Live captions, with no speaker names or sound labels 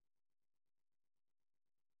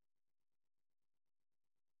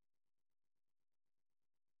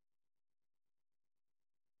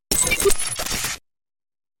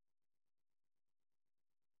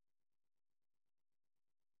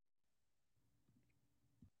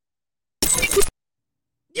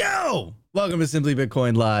Yo! Welcome to Simply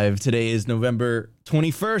Bitcoin Live. Today is November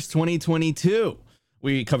 21st, 2022.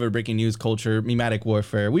 We cover breaking news, culture, memetic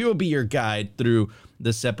warfare. We will be your guide through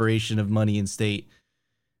the separation of money and state.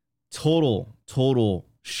 Total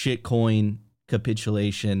shitcoin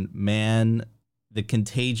capitulation. Man, the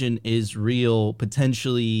contagion is real.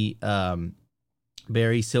 Potentially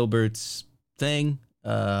Barry Silbert's thing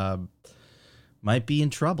might be in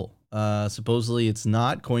trouble. Supposedly it's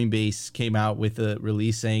not. Coinbase came out with a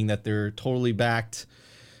release saying that they're totally backed.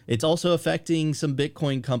 It's also affecting some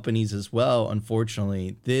Bitcoin companies as well.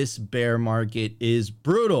 Unfortunately, this bear market is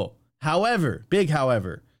brutal. However,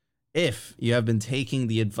 if you have been taking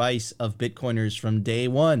the advice of Bitcoiners from day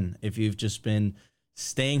one, if you've just been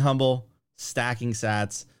staying humble, stacking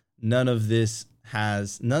sats, none of this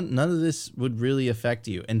would really affect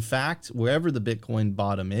you. In fact, wherever the Bitcoin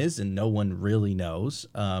bottom is, and no one really knows,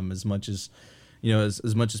 as much as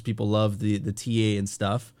people love the TA and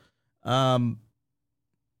stuff,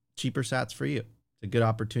 cheaper sats for you. It's a good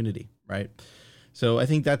opportunity, right? So I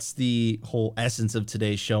think that's the whole essence of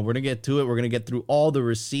today's show. We're gonna get to it. We're gonna get through all the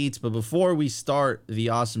receipts, but before we start the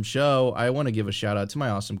awesome show, I want to give a shout out to my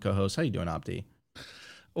awesome co-host. How you doing, Opti?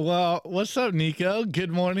 Well, what's up, Nico?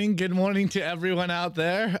 Good morning. Good morning to everyone out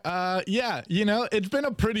there. Yeah, it's been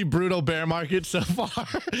a pretty brutal bear market so far.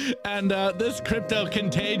 And this crypto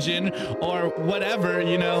contagion or whatever,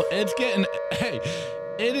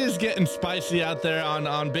 it is getting spicy out there on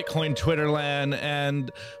Bitcoin Twitter land. And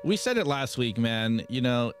we said it last week, man.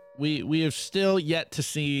 We have still yet to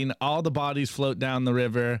see all the bodies float down the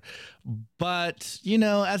river. But,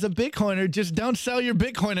 as a Bitcoiner, just don't sell your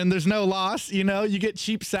Bitcoin and there's no loss. You get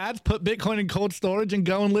cheap sats, put Bitcoin in cold storage and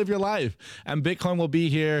go and live your life. And Bitcoin will be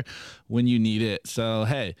here when you need it. So,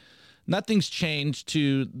 hey, nothing's changed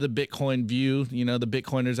to the Bitcoin view. The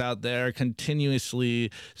Bitcoiners out there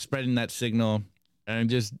continuously spreading that signal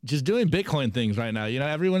and just doing Bitcoin things right now.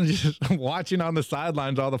 Everyone's just watching on the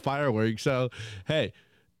sidelines, all the fireworks. So, hey,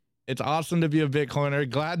 it's awesome to be a Bitcoiner.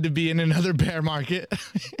 Glad to be in another bear market.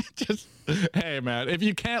 Hey, man, if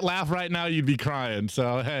you can't laugh right now, you'd be crying.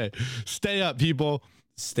 So, hey, stay up, people.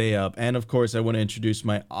 Stay up. And, of course, I want to introduce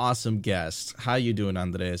my awesome guest. How you doing,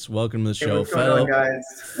 Andres? Welcome to the show. What's going on, guys?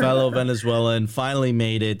 Fellow Venezuelan. Finally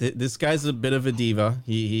made it. This guy's a bit of a diva.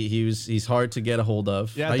 He's hard to get a hold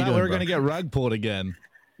of. Yeah, I thought we were going to get rug pulled again.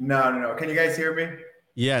 No. Can you guys hear me?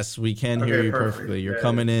 Yes, we can hear you perfectly. You're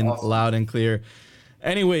coming in awesome. Loud and clear.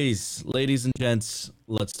 Anyways, ladies and gents,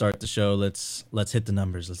 let's start the show. Let's hit the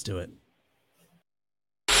numbers. Let's do it.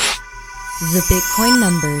 The Bitcoin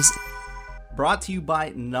numbers. Brought to you by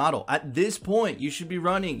Nodl. At this point, you should be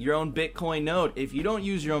running your own Bitcoin node. If you don't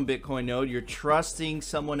use your own Bitcoin node, you're trusting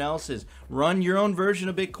someone else's. Run your own version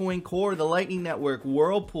of Bitcoin Core, the Lightning Network,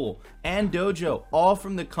 Whirlpool, and Dojo, all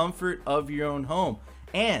from the comfort of your own home.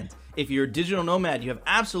 And if you're a digital nomad, you have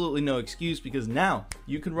absolutely no excuse because now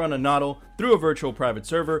you can run a Nodl through a virtual private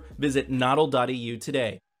server. Visit nodl.eu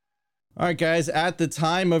today. All right, guys, at the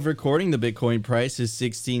time of recording, the Bitcoin price is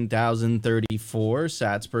 16,034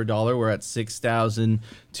 sats per dollar. We're at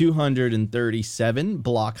 6,237.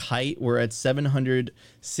 Block height, we're at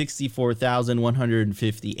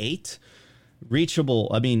 764,158.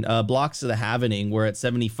 Blocks of the halvening, we're at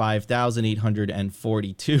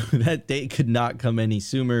 75,842. That date could not come any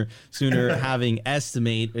sooner. Having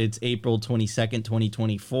estimate, it's April 22nd,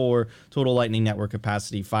 2024. Total Lightning Network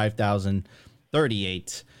capacity,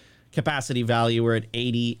 5,038. Capacity value, we're at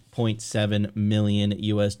 80.7 million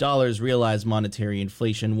US dollars. Realized monetary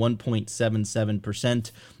inflation,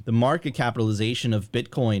 1.77%. The market capitalization of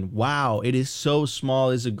Bitcoin, wow, it is so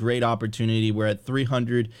small. It's a great opportunity. We're at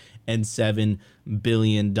 $307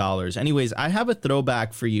 billion. Anyways, I have a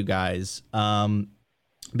throwback for you guys,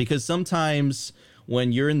 because sometimes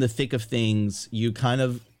when you're in the thick of things, you kind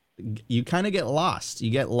of get lost.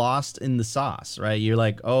 You get lost in the sauce, right? You're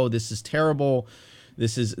like, oh, this is terrible.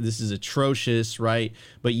 This is atrocious, right?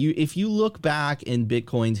 But if you look back in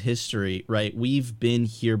Bitcoin's history, right, we've been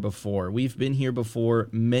here before. We've been here before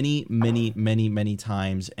many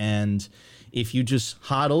times. And if you just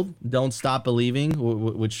hodl, don't stop believing,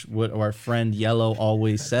 which what our friend Yellow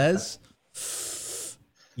always says,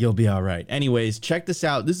 you'll be all right. Anyways, check this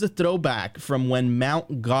out. This is a throwback from when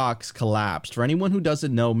Mt. Gox collapsed. For anyone who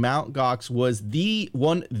doesn't know, Mt. Gox was the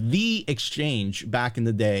exchange back in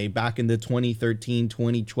the day, back in the 2013,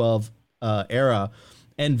 2012 era.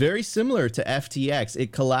 And very similar to FTX,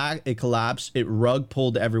 it collapsed, it rug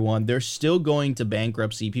pulled everyone. They're still going to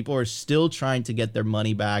bankruptcy. People are still trying to get their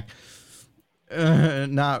money back.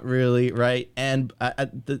 Not really, right? And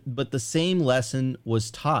but the same lesson was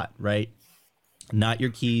taught, right? not your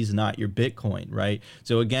keys, not your Bitcoin, right?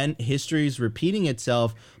 So again, history is repeating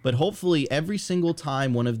itself, but hopefully every single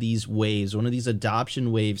time one of these waves, one of these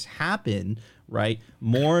adoption waves happen, right,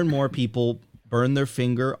 more and more people burn their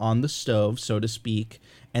finger on the stove, so to speak,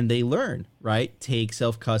 and they learn, right? Take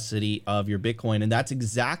self-custody of your Bitcoin. And that's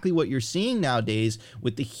exactly what you're seeing nowadays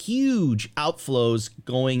with the huge outflows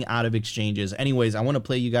going out of exchanges. Anyways, I want to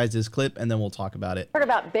play you guys this clip and then we'll talk about it. Heard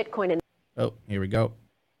about Bitcoin and oh, here we go.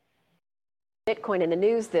 Bitcoin in the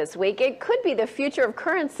news this week. It could be the future of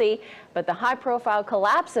currency, but the high-profile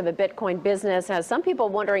collapse of a Bitcoin business has some people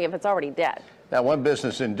wondering if it's already dead. Now, one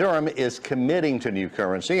business in Durham is committing to new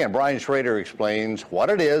currency, and Brian Schrader explains what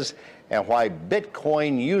it is and why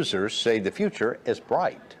Bitcoin users say the future is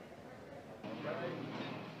bright.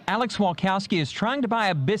 Alex Walkowski is trying to buy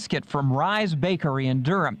a biscuit from Rise Bakery in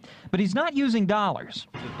Durham, but he's not using dollars.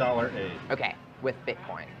 It's $1.08. Okay, with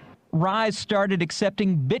Bitcoin. Rise started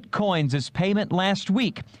accepting Bitcoins as payment last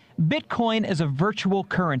week. Bitcoin is a virtual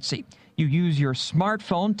currency. You use your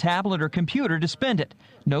smartphone, tablet, or computer to spend it.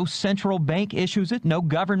 No central bank issues it, no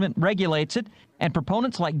government regulates it, and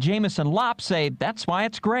proponents like Jameson Lopp say that's why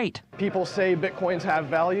it's great. People say Bitcoins have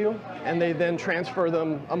value, and they then transfer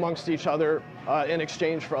them amongst each other in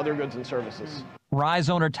exchange for other goods and services. Rise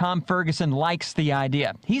owner Tom Ferguson likes the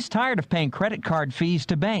idea. He's tired of paying credit card fees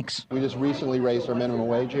to banks. We just recently raised our minimum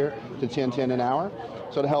wage here to $10.10 an hour.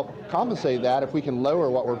 So to help compensate that, if we can lower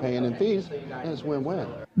what we're paying in fees, then it's win-win.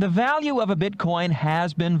 The value of a Bitcoin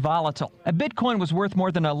has been volatile. A Bitcoin was worth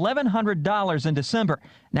more than $1,100 in December.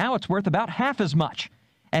 Now it's worth about half as much.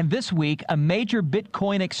 And this week, a major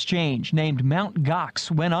Bitcoin exchange named Mt.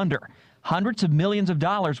 Gox went under. Hundreds of millions of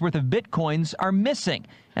dollars worth of Bitcoins are missing,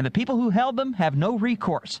 and the people who held them have no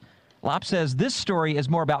recourse. Lopp says this story is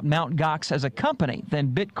more about Mt. Gox as a company than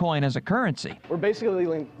Bitcoin as a currency. We're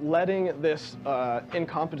basically letting this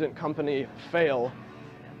incompetent company fail,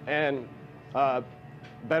 and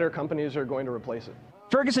better companies are going to replace it.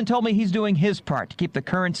 Ferguson told me he's doing his part to keep the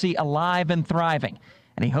currency alive and thriving,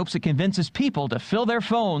 and he hopes it convinces people to fill their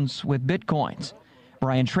phones with Bitcoins.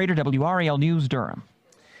 Brian Schrader, WRAL News, Durham.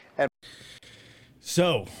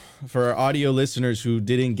 So, for our audio listeners who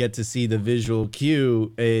didn't get to see the visual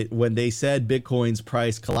cue, when they said Bitcoin's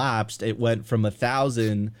price collapsed, it went from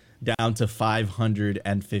 1,000 down to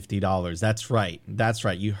 $550. That's right. That's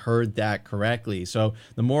right. You heard that correctly. So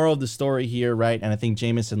the moral of the story here, right? And I think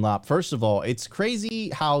Jameson Lopp, first of all, it's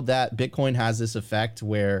crazy how that Bitcoin has this effect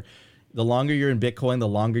where the longer you're in Bitcoin, the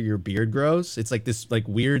longer your beard grows. It's like this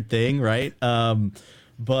weird thing, right?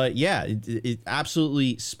 But yeah, it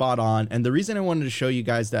absolutely spot on. And the reason I wanted to show you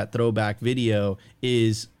guys that throwback video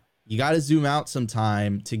is you got to zoom out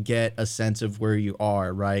sometime to get a sense of where you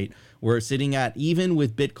are, right? We're sitting at, even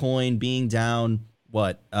with Bitcoin being down,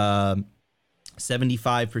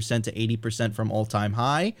 75% to 80% from all-time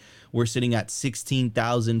high. We're sitting at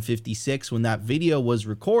 16,056. When that video was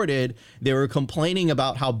recorded, they were complaining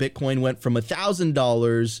about how Bitcoin went from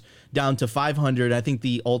 $1,000 down to $500. I think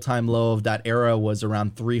the all-time low of that era was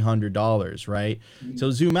around $300, right?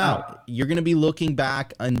 So zoom out. You're going to be looking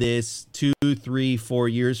back on this 2, 3, 4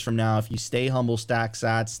 years from now. If you stay humble, stack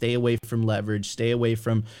sats, stay away from leverage, stay away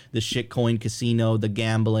from the shitcoin casino, the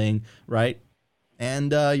gambling, right?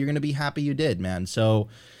 And you're going to be happy you did, man. So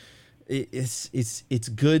it's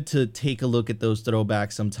good to take a look at those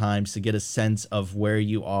throwbacks sometimes to get a sense of where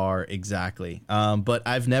you are exactly. But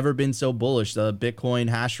I've never been so bullish. The Bitcoin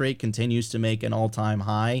hash rate continues to make an all-time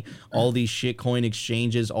high. All these shitcoin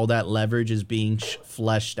exchanges, all that leverage is being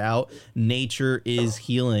fleshed out. Nature is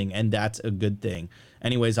healing, and that's a good thing.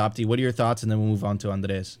 Anyways, Opti, what are your thoughts? And then we'll move on to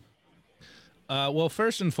Andres. Well,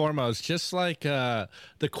 first and foremost, just like the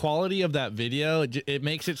quality of that video, it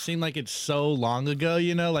makes it seem like it's so long ago,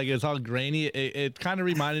 you know, like it's all grainy. It kind of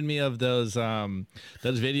reminded me of those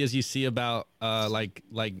videos you see about like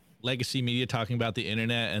legacy media talking about the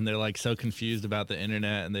internet, and they're like so confused about the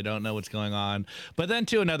internet and they don't know what's going on. But then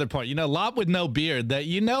to another point, you know, Lopp with no beard, that,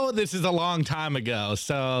 you know, this is a long time ago.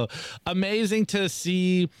 So amazing to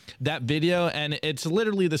see that video. And it's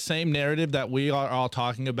literally the same narrative that we are all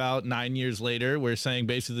talking about 9 years later. We're saying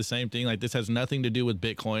basically the same thing. Like, this has nothing to do with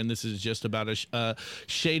Bitcoin. This is just about a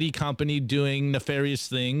shady company doing nefarious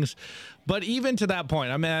things. But even to that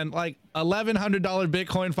point, I mean, like $1,100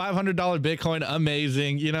 Bitcoin, $500 Bitcoin,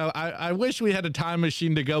 amazing. You know, I wish we had a time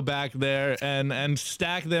machine to go back there and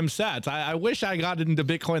stack them sats. I wish I got into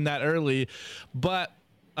Bitcoin that early. But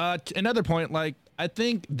another point, like, I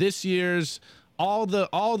think this year's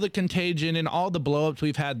all the contagion and all the blowups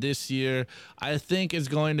we've had this year, I think is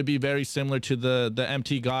going to be very similar to the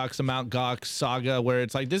MT Gox, the Mount Gox saga, where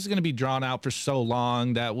it's like this is going to be drawn out for so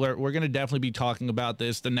long that we're going to definitely be talking about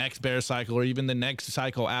this the next bear cycle or even the next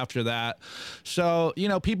cycle after that. So, you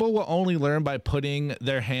know, people will only learn by putting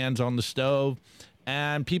their hands on the stove.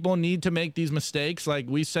 And people need to make these mistakes. Like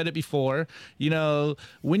we said it before, you know,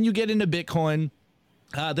 when you get into Bitcoin,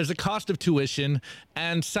 there's a cost of tuition,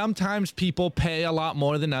 and sometimes people pay a lot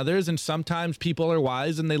more than others, and sometimes people are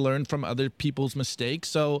wise and they learn from other people's mistakes.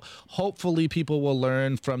 So hopefully people will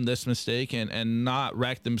learn from this mistake and not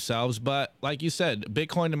wreck themselves. But like you said,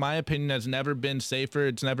 Bitcoin, in my opinion, has never been safer.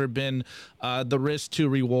 It's never been the risk to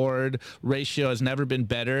reward ratio has never been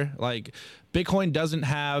better. Like Bitcoin doesn't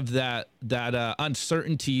have that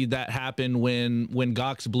uncertainty that happened when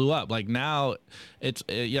Gox blew up. Like now, I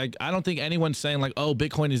don't think anyone's saying like, oh,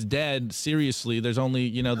 Bitcoin is dead. Seriously, there's only,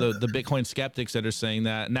 you know, the Bitcoin skeptics that are saying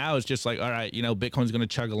that. Now it's just like, all right, you know, Bitcoin's going to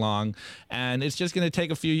chug along, and it's just going to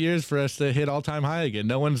take a few years for us to hit all-time high again.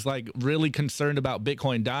 No one's like really concerned about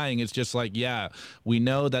Bitcoin dying. It's just like, yeah, we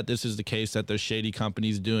know that this is the case, that there's shady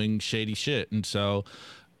companies doing shady shit, and so,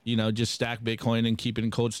 you know, just stack Bitcoin and keep it in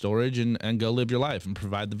cold storage and go live your life and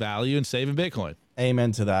provide the value and save in Bitcoin.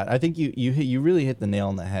 Amen to that. I think you really hit the nail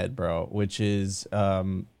on the head, bro, which is,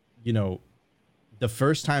 you know, the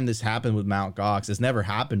first time this happened with Mt. Gox, it's never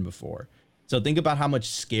happened before. So think about how much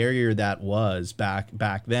scarier that was back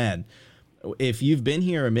then. If you've been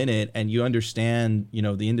here a minute and you understand, you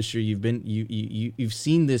know, the industry, you've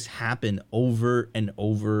seen this happen over and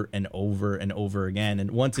over and over and over again.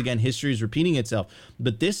 And once again, history is repeating itself.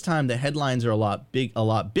 But this time the headlines are a lot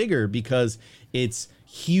bigger because it's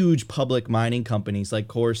huge public mining companies like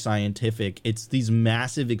Core Scientific. It's these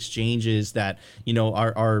massive exchanges that, you know,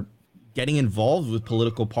 are getting involved with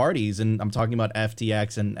political parties, and I'm talking about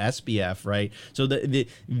FTX and SBF, right? So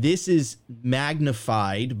this is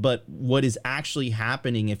magnified, but what is actually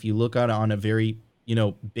happening, if you look at it on a very, you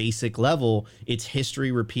know, basic level, it's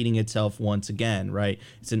history repeating itself once again, right?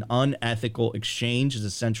 It's an unethical exchange. It's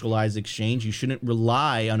a centralized exchange. You shouldn't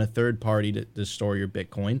rely on a third party to store your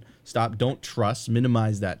Bitcoin. Don't trust,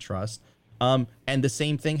 minimize that trust. And the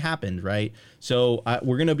same thing happened, right? So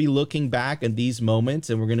we're going to be looking back at these moments,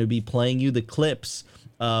 and we're going to be playing you the clips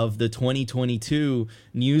of the 2022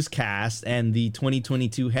 newscast and the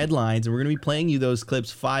 2022 headlines. And we're going to be playing you those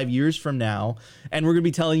clips 5 years from now, and we're going to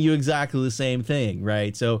be telling you exactly the same thing,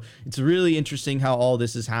 right? So it's really interesting how all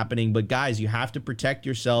this is happening. But guys, you have to protect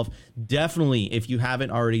yourself. Definitely, if you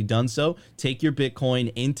haven't already done so, take your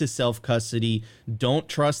Bitcoin into self-custody. Don't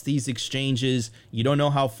trust these exchanges. You don't know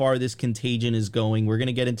how far this contagion is going. We're going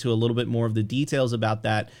to get into a little bit more of the details about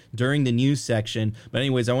that during the news section. But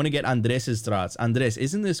anyways, I want to get Andres's thoughts. Andres,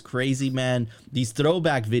 isn't this crazy, man? These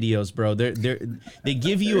throwback videos, bro, they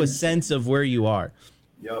give you a sense of where you are.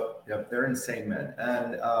 Yep, they're insane, man.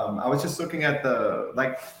 And I was just looking at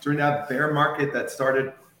during that bear market that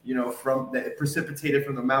started, you know, that precipitated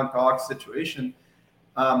from the Mt. Gox situation.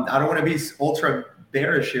 I don't want to be ultra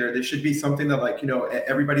bearish here. There should be something that, like, you know,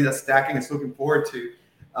 everybody that's stacking is looking forward to.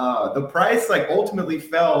 The price ultimately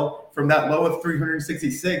fell from that low of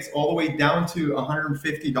 366 all the way down to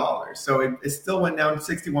 $150. So it still went down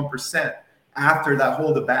 61% after that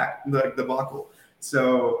whole debacle.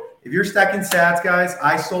 So if you're stacking sats, guys,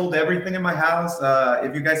 I sold everything in my house.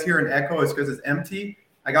 If you guys hear an echo, it's because it's empty.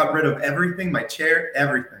 I got rid of everything, my chair,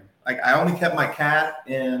 everything. Like, I only kept my cat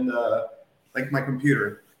and my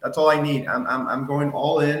computer. That's all I need. I'm going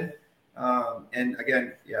all in. And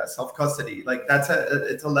again, yeah, self-custody. Like,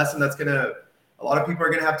 it's a lesson that's a lot of people are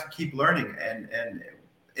gonna have to keep learning, and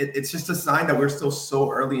it's just a sign that we're still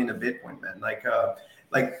so early into Bitcoin, man. Like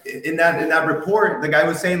in that report, the guy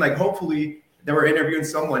was saying, like, hopefully they were interviewing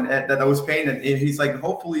someone that was paying, and he's like,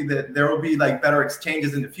 hopefully that there will be like better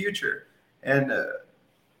exchanges in the future. And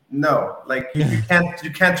no, like you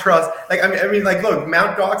can't trust. Like, I mean, like, look,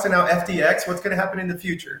 Mt. Gox and now FTX. What's gonna happen in the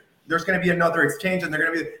future? There's going to be another exchange, and they're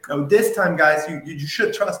going to be, no, this time, guys, you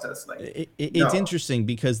should trust us. Like, it's interesting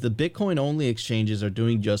because the Bitcoin only exchanges are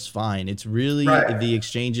doing just fine. It's really the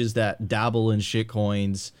exchanges that dabble in shit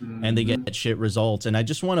coins and they get shit results. And I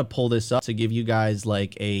just want to pull this up to give you guys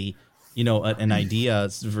like an idea.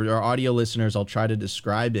 For our audio listeners, I'll try to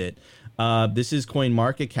describe it. This is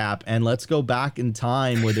CoinMarketCap, and let's go back in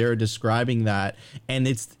time where they're describing that. And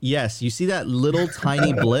yes, you see that little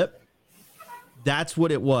tiny blip? That's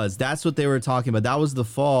what it was. That's what they were talking about. That was the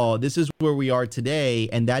fall. This is where we are today,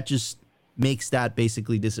 and that just makes that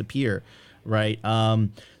basically disappear, right?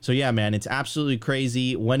 So yeah, man, it's absolutely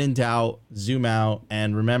crazy. When in doubt, zoom out,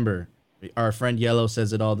 and remember, our friend Yellow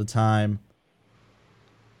says it all the time.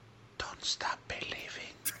 Don't stop believing.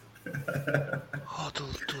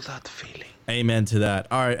 Hodl to that feeling. Amen to that.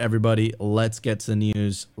 All right, everybody, let's get to the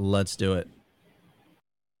news. Let's do it.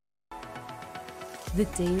 The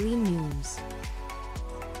Daily News.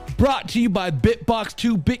 Brought to you by BitBox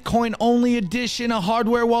 2 Bitcoin Only Edition, a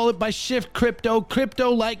hardware wallet by Shift Crypto.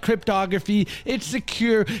 Crypto-like cryptography. It's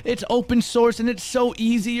secure, it's open source, and it's so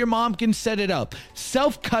easy your mom can set it up.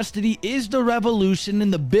 Self-custody is the revolution,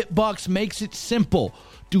 and the BitBox makes it simple.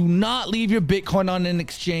 Do not leave your Bitcoin on an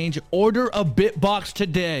exchange. Order a BitBox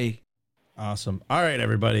today. Awesome. All right,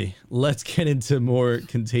 everybody, let's get into more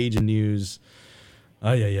contagion news.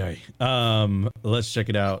 Let's check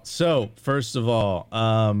it out. So first of all,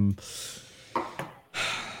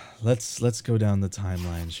 let's go down the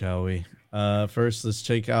timeline, shall we? First, let's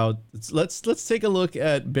take a look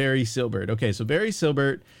at Barry Silbert. Okay, so Barry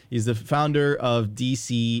Silbert is the founder of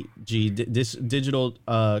DCG, Digital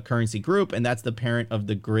Currency Group, and that's the parent of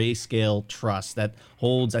the Grayscale Trust that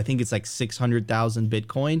holds, I think it's like 600,000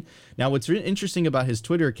 Bitcoin. Now, what's really interesting about his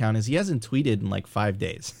Twitter account is he hasn't tweeted in like 5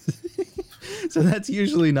 days. So that's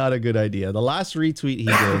usually not a good idea. The last retweet he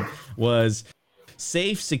did was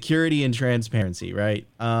safe, security, and transparency, right?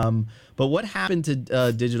 But what happened to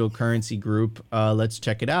Digital Currency Group? Let's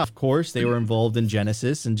check it out. Of course, they were involved in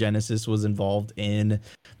Genesis, and Genesis was involved in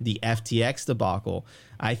the FTX debacle.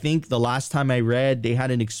 I think the last time I read, they had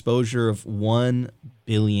an exposure of $1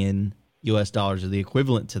 billion US dollars, or the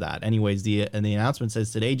equivalent to that. Anyways, the announcement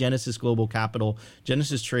says today, Genesis Global Capital,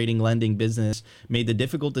 Genesis Trading Lending Business, made the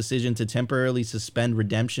difficult decision to temporarily suspend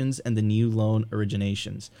redemptions and the new loan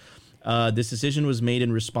originations. This decision was made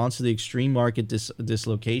in response to the extreme market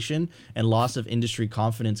dislocation and loss of industry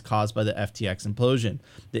confidence caused by the FTX implosion.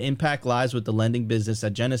 The impact lies with the lending business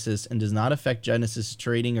at Genesis and does not affect Genesis'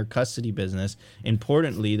 trading or custody business.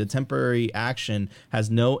 Importantly, the temporary action has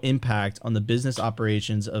no impact on the business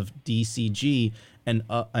operations of DCG and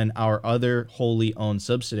our other wholly owned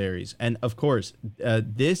subsidiaries. And of course,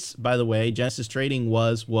 this, by the way, Genesis Trading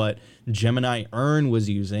was what Gemini Earn was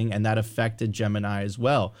using, and that affected Gemini as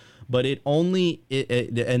well. But it only,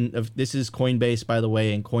 and this is Coinbase, by the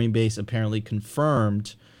way, and Coinbase apparently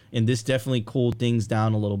confirmed, and this definitely cooled things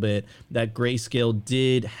down a little bit, that Grayscale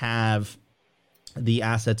did have the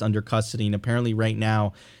assets under custody. And apparently right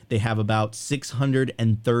now they have about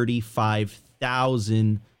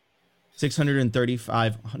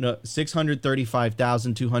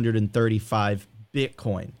 635,235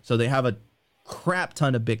 Bitcoin. So they have a crap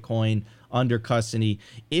ton of Bitcoin under custody.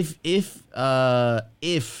 If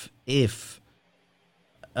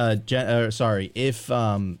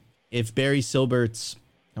Barry Silbert's,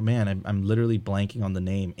 oh man, I'm literally blanking on the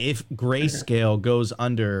name. If Grayscale goes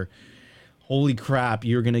under, holy crap,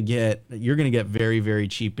 you're gonna get very, very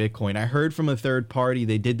cheap Bitcoin. I heard from a third party,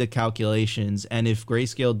 they did the calculations, and if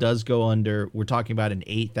Grayscale does go under, we're talking about an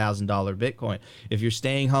 $8,000 Bitcoin. If you're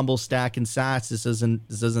staying humble, stack and sats, this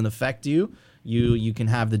doesn't affect you. You can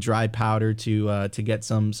have the dry powder to get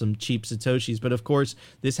some cheap Satoshis. But of course,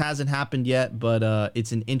 this hasn't happened yet, but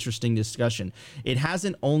it's an interesting discussion. It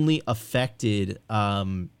hasn't only affected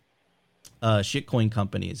shitcoin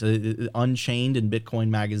companies. Unchained and Bitcoin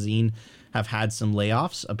Magazine have had some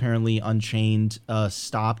layoffs. Apparently, Unchained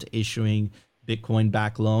stopped issuing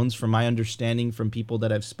Bitcoin-backed loans. From my understanding, from people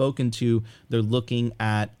that I've spoken to, they're looking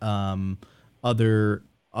at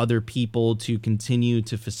other people to continue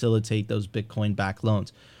to facilitate those Bitcoin-backed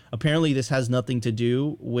loans. Apparently, this has nothing to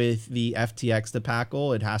do with the FTX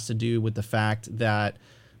debacle. It has to do with the fact that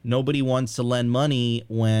nobody wants to lend money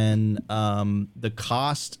when the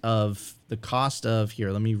cost of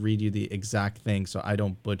here. Let me read you the exact thing so I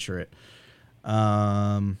don't butcher it.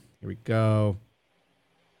 Here we go.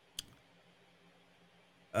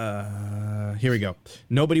 Here we go.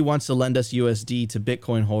 Nobody wants to lend us USD to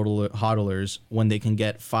Bitcoin hodlers when they can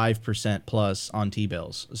get 5% plus on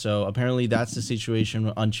T-bills. So apparently that's the situation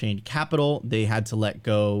with Unchained Capital. They had to let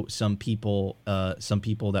go some people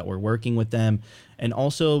that were working with them, and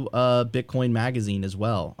also Bitcoin Magazine as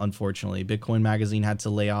well. Unfortunately, Bitcoin Magazine had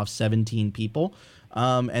to lay off 17 people.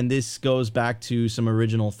 And this goes back to some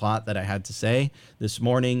original thought that I had to say this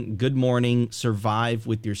morning. Good morning. Survive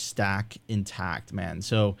with your stack intact, man.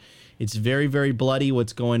 So it's very, very bloody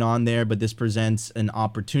what's going on there, but this presents an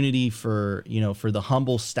opportunity for the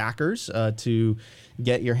humble stackers to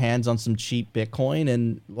get your hands on some cheap Bitcoin.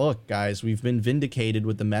 And look, guys, we've been vindicated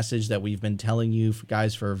with the message that we've been telling you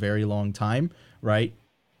guys for a very long time, right?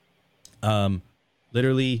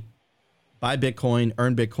 Literally, buy Bitcoin,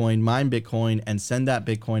 earn Bitcoin, mine Bitcoin, and send that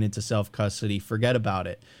Bitcoin into self-custody. Forget about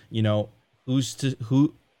it.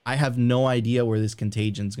 I have no idea where this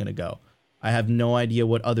contagion is going to go. I have no idea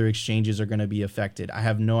what other exchanges are going to be affected. I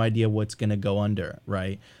have no idea what's going to go under,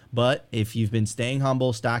 right? But if you've been staying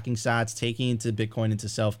humble, stacking sats, taking into Bitcoin into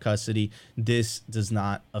self-custody, this does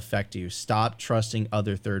not affect you. Stop trusting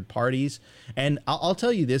other third parties. And I'll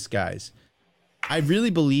tell you this, guys. I really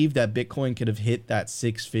believe that Bitcoin could have hit that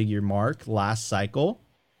 6-figure mark last cycle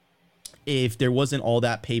if there wasn't all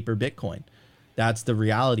that paper Bitcoin. That's the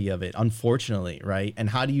reality of it, unfortunately, right? And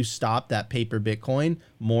how do you stop that paper Bitcoin?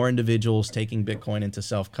 More individuals taking Bitcoin into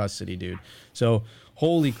self-custody, dude. So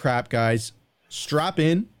holy crap, guys, strap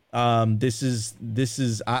in. This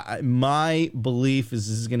is my belief is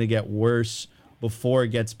this is going to get worse before it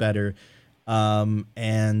gets better.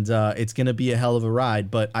 It's going to be a hell of a ride,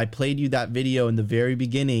 but I played you that video in the very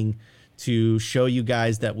beginning to show you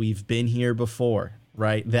guys that we've been here before,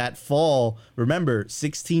 right? That fall, remember,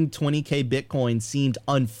 20K Bitcoin seemed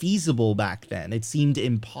unfeasible back then. It seemed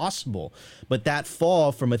impossible. But that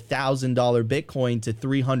fall from $1,000 Bitcoin to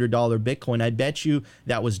 $300 Bitcoin, I bet you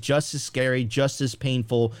that was just as scary, just as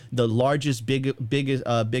painful. The largest,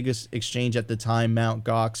 biggest exchange at the time, Mt.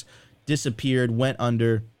 Gox, disappeared, went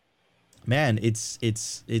under. Man, it's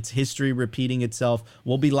history repeating itself.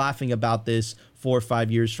 We'll be laughing about this 4 or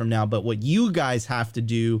 5 years from now. But what you guys have to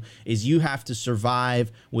do is you have to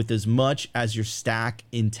survive with as much as your stack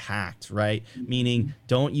intact, right? Meaning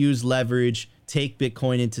don't use leverage, take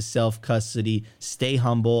Bitcoin into self-custody, stay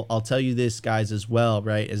humble. I'll tell you this, guys, as well,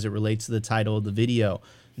 right? As it relates to the title of the video,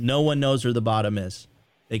 no one knows where the bottom is.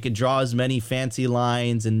 They could draw as many fancy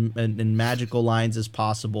lines and magical lines as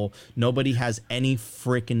possible. Nobody has any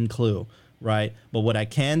freaking clue, right? But what I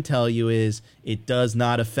can tell you is it does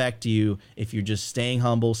not affect you if you're just staying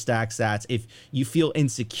humble, stack sats. If you feel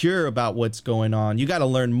insecure about what's going on, you got to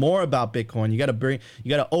learn more about Bitcoin. You got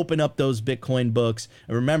to open up those Bitcoin books.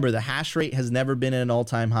 And remember, the hash rate has never been at an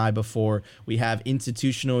all-time high before. We have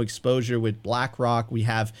institutional exposure with BlackRock. We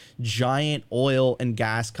have giant oil and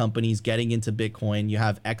gas companies getting into Bitcoin. You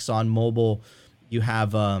have ExxonMobil. You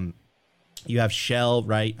have Shell,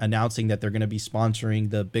 right, announcing that they're going to be sponsoring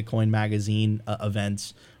the Bitcoin Magazine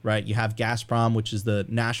events, right? You have Gazprom, which is the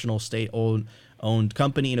national state-owned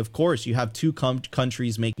company. And, of course, you have two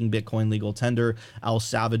countries making Bitcoin legal tender, El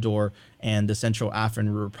Salvador and the Central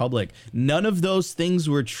African Republic. None of those things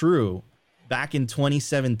were true back in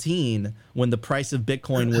 2017 when the price of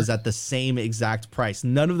Bitcoin was at the same exact price.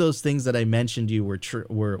 None of those things that I mentioned to you were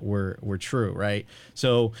true, right?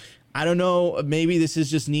 So I don't know, maybe this is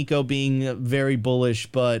just Nico being very bullish,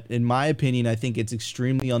 but in my opinion, I think it's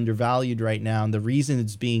extremely undervalued right now. And the reason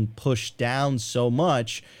it's being pushed down so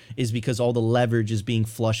much is because all the leverage is being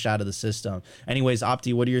flushed out of the system. Anyways,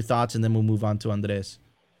 Opti, what are your thoughts? And then we'll move on to Andres.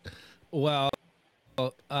 Well,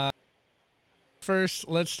 first,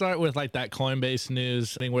 let's start with like that Coinbase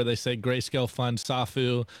news thing where they say Grayscale Fund,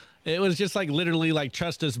 Safu. It was just like literally like,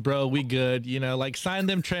 trust us, bro, we good, you know, like sign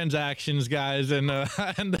them transactions, guys, and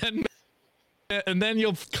then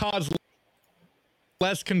you'll cause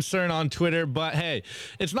less concern on Twitter. But hey,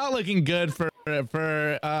 it's not looking good for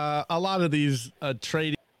a lot of these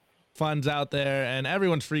trading funds out there, and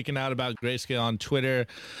everyone's freaking out about Grayscale on Twitter.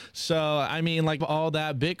 So I mean, like all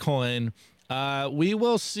that Bitcoin, we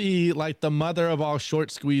will see like the mother of all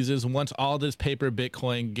short squeezes once all this paper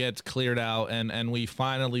Bitcoin gets cleared out and we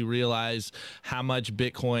finally realize how much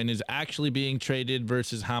Bitcoin is actually being traded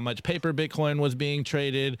versus how much paper Bitcoin was being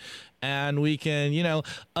traded. And we can, you know,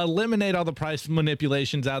 eliminate all the price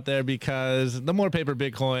manipulations out there, because the more paper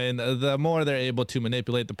Bitcoin, the more they're able to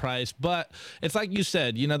manipulate the price. But it's like you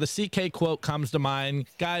said, you know, the CK quote comes to mind.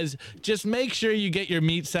 Guys, just make sure you get your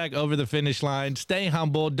meat sack over the finish line. Stay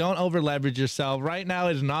humble. Don't over leverage yourself. Right now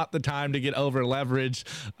is not the time to get over leveraged.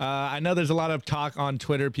 I know there's a lot of talk on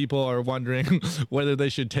Twitter. People are wondering whether they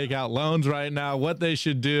should take out loans right now, what they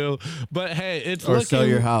should do. But hey, it's or sell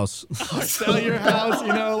your house. Or sell your house, you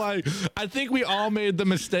know, like I think we all made the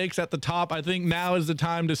mistakes at the top. I think now is the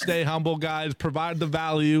time to stay humble, guys, provide the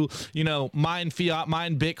value, you know, mine fiat,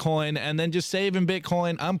 mine Bitcoin, and then just save in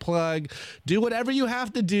Bitcoin, unplug, do whatever you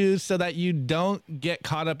have to do so that you don't get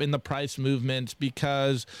caught up in the price movements,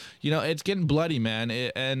 because, you know, it's getting bloody, man.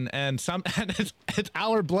 And it's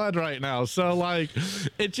our blood right now. So like,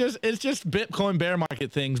 it's just Bitcoin bear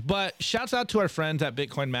market things. But shouts out to our friends at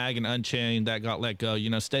Bitcoin Mag and Unchained that got let go. You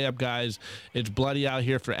know, stay up, guys. It's bloody out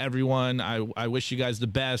here for everyone. I wish you guys the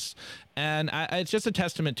best. And it's just a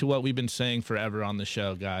testament to what we've been saying forever on the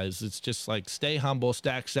show, guys. It's just like, stay humble,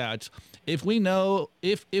 stack sats. If we know,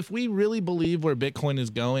 if we really believe where Bitcoin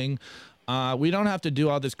is going, We don't have to do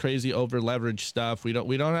all this crazy over leverage stuff. We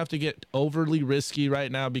don't have to get overly risky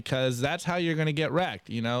right now, because that's how you're going to get wrecked.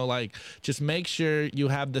 You know, like, just make sure you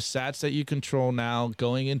have the sats that you control now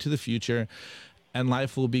going into the future, and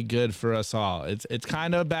life will be good for us all. It's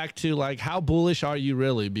kind of back to, like, how bullish are you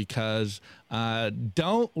really? Because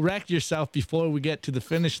don't wreck yourself before we get to the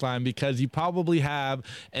finish line, because you probably have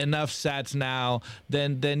enough sats now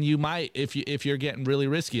than you might if you're getting really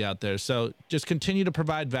risky out there. So just continue to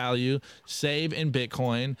provide value, save in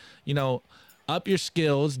Bitcoin, you know, up your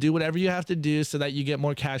skills, do whatever you have to do so that you get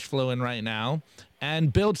more cash flow in right now,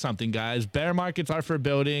 and build something, guys. Bear markets are for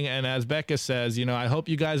building. And as Becca says, you know, I hope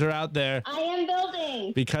you guys are out there. I am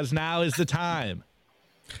building. Because now is the time.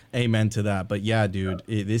 Amen to that. But yeah, dude,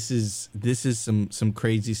 this is some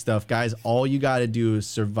crazy stuff, guys. All you got to do is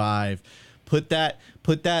survive. Put a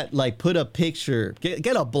picture,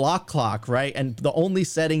 get a block clock, right? And the only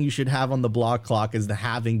setting you should have on the block clock is the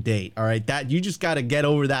halving date. All right, that you just got to get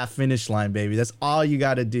over that finish line, baby. That's all you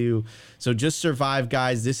got to do. So just survive,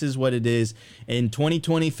 guys. This is what it is. In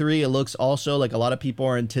 2023, it looks also like a lot of people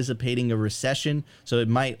are anticipating a recession, so it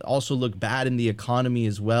might also look bad in the economy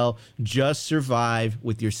as well. Just survive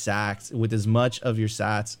with your sats, with as much of your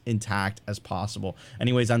sats intact as possible.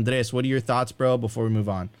 Anyways, Andres, what are your thoughts, bro, before we move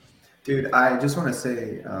on? Dude, I just want to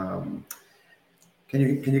say, can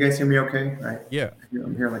you guys hear me okay? Right? Yeah.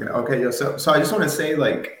 I'm hearing like, okay, so I just want to say,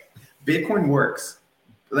 like, Bitcoin works.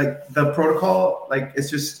 Like, the protocol, like, it's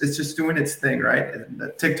just doing its thing, right?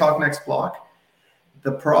 The TikTok next block.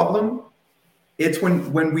 The problem, it's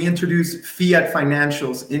when we introduce fiat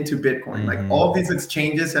financials into Bitcoin. Like, all these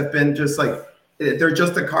exchanges have been just like, they're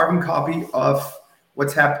just a carbon copy of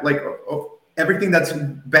what's happened, like, everything that's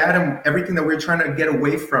bad and everything that we're trying to get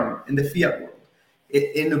away from in the fiat world,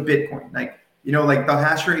 into Bitcoin. Like, you know, like, the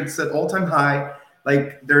hash rate's at all-time high.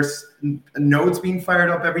 Like, there's nodes being fired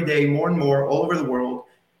up every day, more and more, all over the world.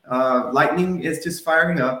 Lightning is just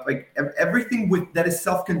firing up. Like, everything that is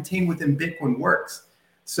self-contained within Bitcoin works.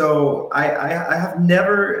 So I have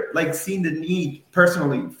never, like, seen the need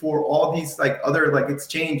personally for all these, like, other, like,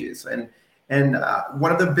 exchanges. And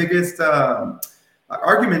one of the biggest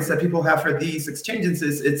arguments that people have for these exchanges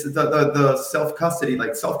is it's the self-custody.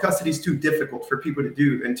 Like, self-custody is too difficult for people to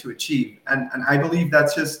do and to achieve. And I believe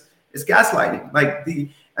that's just, it's gaslighting. Like,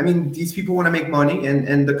 these people want to make money,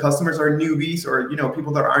 and the customers are newbies, or, you know,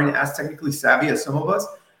 people that aren't as technically savvy as some of us.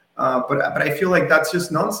 But I feel like that's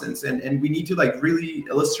just nonsense. And we need to, like, really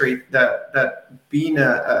illustrate that being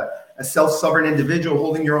a self-sovereign individual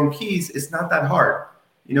holding your own keys is not that hard.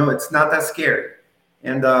 You know, it's not that scary.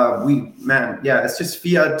 And it's just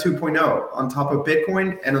fiat 2.0 on top of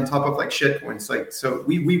Bitcoin and on top of, like, shitcoins. Like, so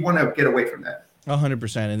we want to get away from that.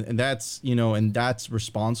 100%. And that's, you know, and that's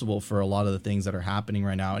responsible for a lot of the things that are happening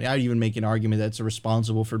right now. And I'd even make an argument that's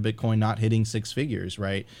responsible for Bitcoin not hitting six figures,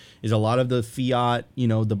 right? Is a lot of the fiat, you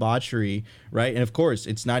know, debauchery, right? And of course,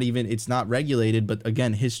 it's not regulated, but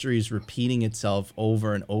again, history is repeating itself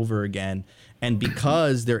over and over again. And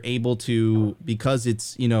because they're able to, because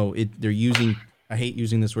it's, you know, they're using, I hate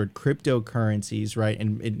using this word, cryptocurrencies, right?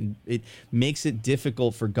 And it makes it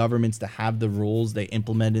difficult for governments to have the rules they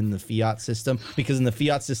implement in the fiat system, because in the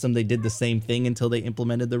fiat system, they did the same thing until they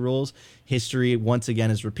implemented the rules. History, once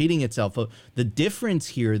again, is repeating itself. The difference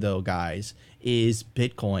here, though, guys, is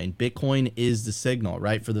Bitcoin. Bitcoin is the signal,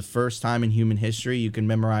 right? For the first time in human history, you can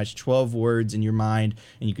memorize 12 words in your mind,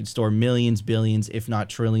 and you can store millions, billions, if not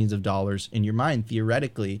trillions of dollars in your mind,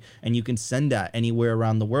 theoretically, and you can send that anywhere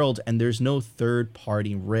around the world, and there's no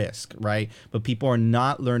third-party risk, right? But people are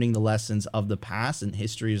not learning the lessons of the past, and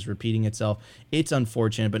history is repeating itself. It's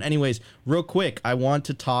unfortunate. But anyways, real quick, I want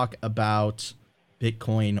to talk about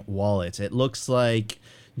Bitcoin wallets. It looks like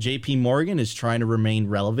JP Morgan is trying to remain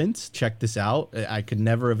relevant. Check this out. I could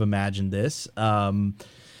never have imagined this. Shout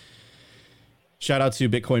out to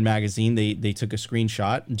Bitcoin Magazine. They took a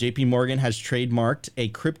screenshot. JP Morgan has trademarked a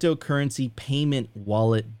cryptocurrency payment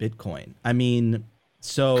wallet Bitcoin. I mean,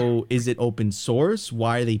 so is it open source?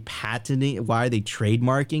 Why are they patenting it? Why are they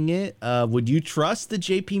trademarking it? Would you trust the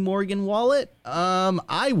JP Morgan wallet?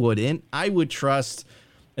 I wouldn't. I would trust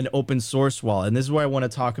an open source wallet. And this is where I want to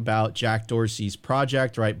talk about Jack Dorsey's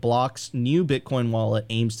project, right? Block's new Bitcoin wallet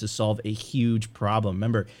aims to solve a huge problem.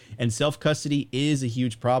 Remember, and self-custody is a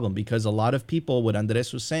huge problem because a lot of people, what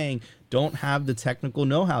Andres was saying, don't have the technical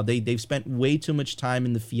know-how. They've spent way too much time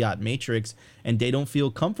in the fiat matrix and they don't feel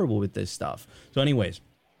comfortable with this stuff. So anyways,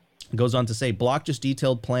 Goes on to say, Block just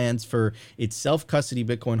detailed plans for its self-custody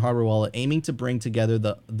Bitcoin hardware wallet, aiming to bring together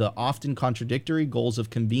the often contradictory goals of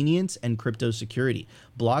convenience and crypto security.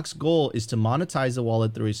 Block's goal is to monetize the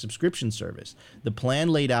wallet through a subscription service. The plan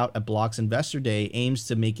laid out at Block's Investor Day aims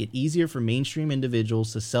to make it easier for mainstream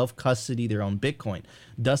individuals to self-custody their own Bitcoin,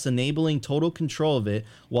 thus enabling total control of it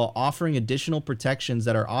while offering additional protections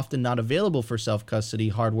that are often not available for self-custody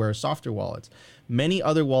hardware or software wallets. Many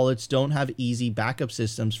other wallets don't have easy backup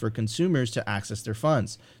systems for consumers to access their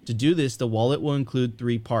funds. To do this, the wallet will include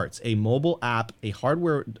 3 parts: a mobile app, a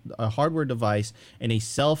hardware device, and a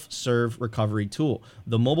self-serve recovery tool.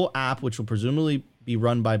 The mobile app, which will presumably be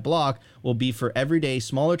run by Block, will be for everyday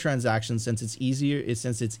smaller transactions since it's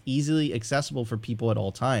easily accessible for people at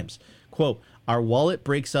all times. Quote, "Our wallet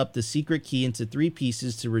breaks up the secret key into 3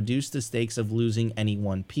 pieces to reduce the stakes of losing any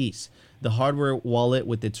one piece. The hardware wallet,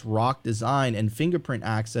 with its rock design and fingerprint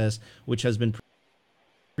access, which has been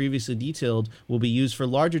previously detailed, will be used for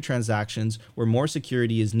larger transactions where more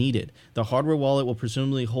security is needed. The hardware wallet will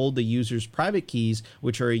presumably hold the user's private keys,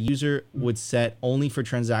 which a user would set only for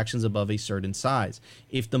transactions above a certain size.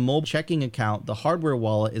 If the mobile checking account, the hardware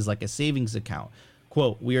wallet is like a savings account.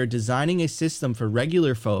 Quote, we are designing a system for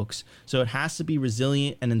regular folks, so it has to be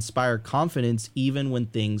resilient and inspire confidence even when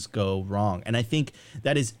things go wrong." And I think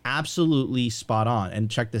that is absolutely spot on. And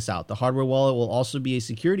check this out. The hardware wallet will also be a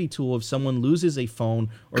security tool if someone loses a phone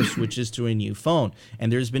or switches to a new phone. And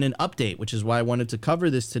there's been an update, which is why I wanted to cover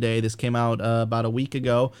this today. This came out about a week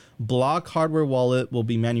ago. Block hardware wallet will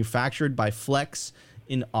be manufactured by Flex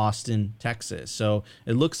in Austin, Texas. So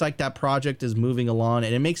it looks like that project is moving along,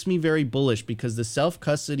 and it makes me very bullish because the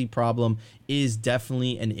self-custody problem is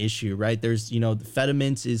definitely an issue, right? There's, the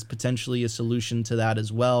Fedimint is potentially a solution to that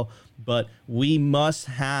as well, but we must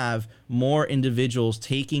have more individuals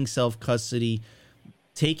taking self-custody,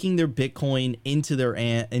 taking their Bitcoin into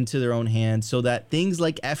their own hands, so that things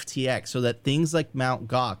like FTX, so that things like Mt.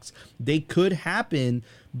 Gox, they could happen,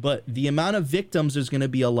 but the amount of victims is going to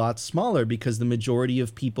be a lot smaller because the majority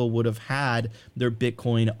of people would have had their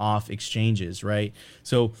Bitcoin off exchanges, right?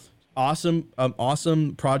 So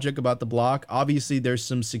awesome project about the Block. Obviously, there's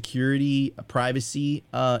some security, privacy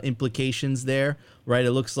implications there, right?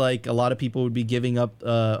 It looks like a lot of people would be giving up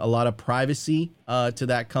a lot of privacy to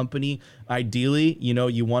that company. Ideally,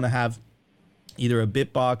 you want to have either a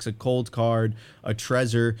Bitbox, a Cold Card, a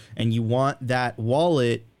Trezor, and you want that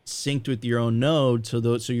wallet synced with your own node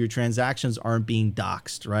so your transactions aren't being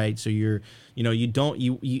doxed, right? So you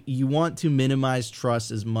want to minimize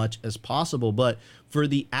trust as much as possible. But for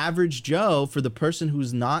the average Joe, for the person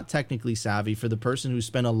who's not technically savvy, for the person who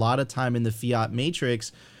spent a lot of time in the fiat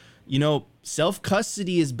matrix,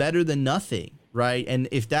 self-custody is better than nothing, right? And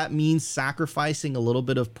if that means sacrificing a little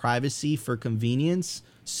bit of privacy for convenience,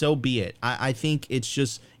 so be it. I think it's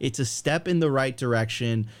a step in the right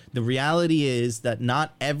direction. The reality is that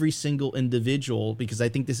not every single individual, because I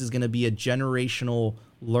think this is going to be a generational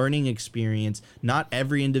learning experience, not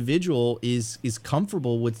every individual is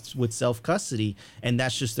comfortable with self-custody, and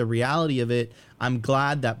that's just the reality of it. I'm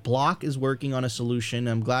glad that Block is working on a solution.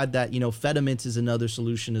 I'm glad that Fedimint is another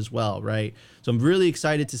solution as well, right? So I'm really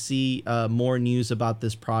excited to see more news about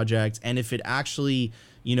this project, and if it actually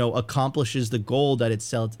accomplishes the goal that it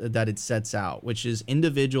sets out, which is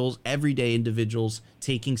individuals, everyday individuals,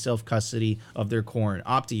 taking self-custody of their coin.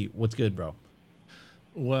 Opti, what's good, bro?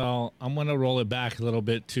 Well, I'm going to roll it back a little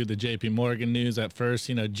bit to the JP Morgan news at first.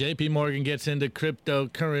 JP Morgan gets into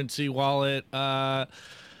cryptocurrency wallet. Let's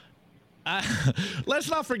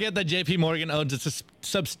not forget that JP Morgan owns a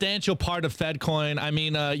substantial part of FedCoin. I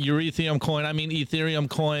mean, Ethereum coin. I mean, Ethereum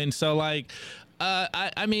coin. So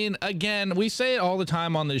I mean, again, we say it all the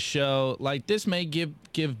time on this show, this may give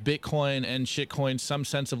Bitcoin and shitcoin some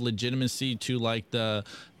sense of legitimacy to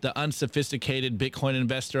the unsophisticated Bitcoin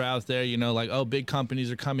investor out there, big companies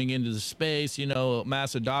are coming into the space,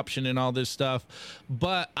 mass adoption and all this stuff.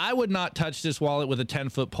 But I would not touch this wallet with a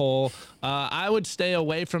 10-foot pole. I would stay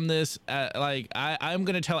away from this. I'm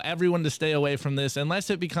going to tell everyone to stay away from this unless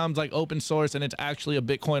it becomes open source and it's actually a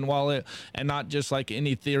Bitcoin wallet and not just an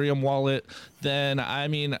Ethereum wallet. Then, I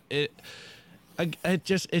mean, it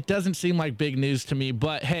doesn't seem like big news to me.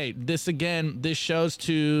 But hey, this shows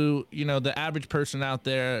to the average person out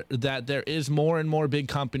there that there is more and more big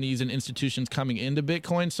companies and institutions coming into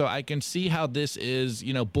Bitcoin. So I can see how this is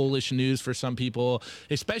bullish news for some people,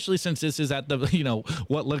 especially since this is at the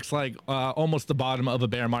what looks like almost the bottom of a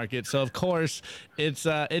bear market. So of course it's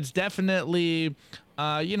definitely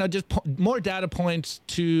just more data points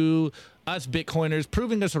to us Bitcoiners,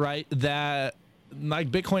 proving us right that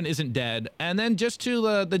like Bitcoin isn't dead. And then just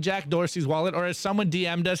to the Jack Dorsey's wallet, or as someone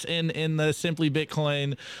DM'd us in the Simply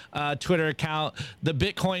Bitcoin Twitter account, the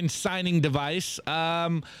Bitcoin signing device.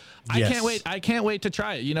 Yes. I can't wait to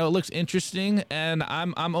try it. You know, it looks interesting, and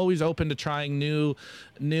I'm always open to trying new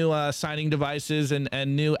signing devices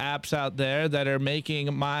and new apps out there that are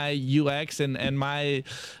making my UX and my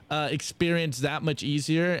experience that much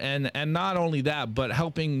easier. And not only that, but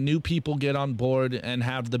helping new people get on board and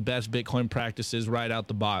have the best Bitcoin practices right out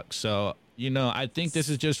the box. So, you know, I think this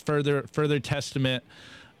is just further testament.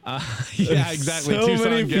 Yeah, exactly. So Tucson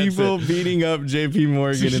many gets people it. beating up JP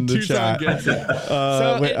Morgan in the Tucson chat. gets it.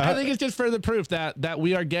 So I wait, think it's just further proof that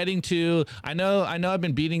we are getting to. I know I've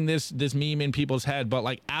been beating this meme in people's head, but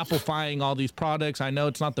like Applefying all these products. I know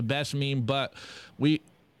it's not the best meme, but we,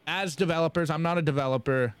 as developers, I'm not a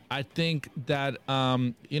developer. I think that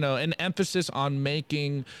you know, an emphasis on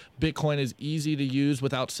making Bitcoin as easy to use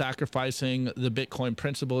without sacrificing the Bitcoin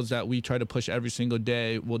principles that we try to push every single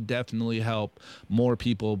day will definitely help more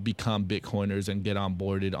people become Bitcoiners and get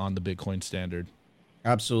onboarded on the Bitcoin standard.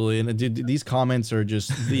 Absolutely, and dude, these comments are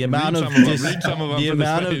just the amount of read some of them the for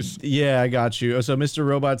amount the of space. yeah. I got you. So Mr.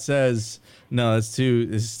 Robot says no. This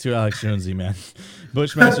is too Alex Jonesy, man.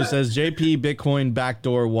 Bushmaster says JP Bitcoin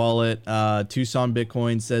backdoor wallet. Tucson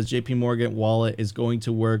Bitcoin says JP Morgan wallet is going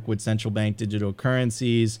to work with central bank digital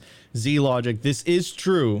currencies. Z Logic, this is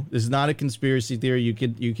true. This is not a conspiracy theory. You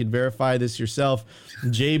could verify this yourself.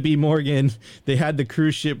 JB Morgan, they had the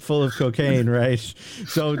cruise ship full of cocaine, right?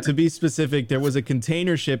 So to be specific, there was a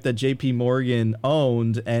container ship that JP Morgan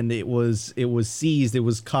owned, and it was seized. It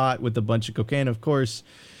was caught with a bunch of cocaine, of course.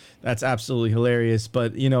 That's absolutely hilarious.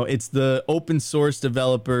 But, you know, it's the open source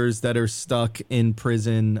developers that are stuck in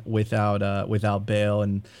prison without bail,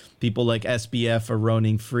 and people like SBF are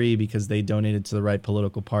running free because they donated to the right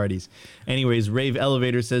political parties. Anyways, Rave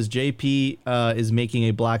Elevator says JP is making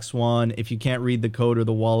a black swan. If you can't read the code or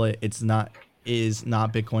the wallet, is not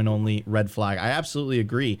Bitcoin only. Red flag. I absolutely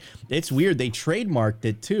agree. It's weird. They trademarked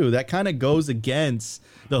it too. That kind of goes against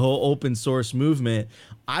the whole open source movement.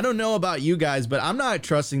 I don't know about you guys, but I'm not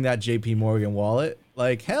trusting that JP Morgan wallet.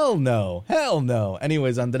 Like, hell no.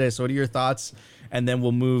 Anyways, Andres, what are your thoughts? And then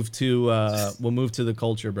we'll move to the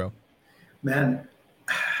culture, bro. Man,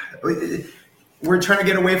 we're trying to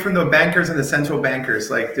get away from the bankers and the central bankers.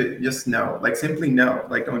 Like, just no. Like, simply no.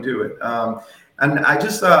 Like, don't do it. And I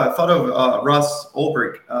just thought of Ross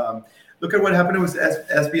Ulbricht. Look at what happened with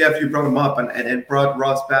SBF. You brought him up, and it brought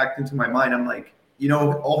Ross back into my mind. I'm like, you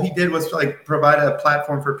know, all he did was like provide a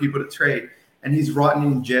platform for people to trade, and he's rotten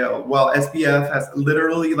in jail. While SBF has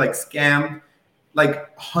literally like scammed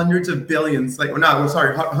like hundreds of billions,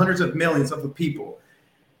 hundreds of millions of the people.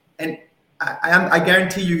 And I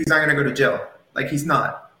guarantee you he's not going to go to jail. Like, he's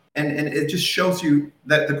not. And it just shows you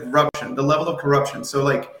that the corruption, the level of corruption. So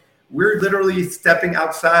like, we're literally stepping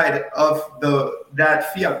outside of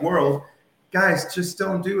that fiat world. Guys, just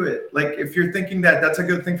don't do it. Like, if you're thinking that that's a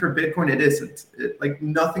good thing for Bitcoin, it isn't. Like,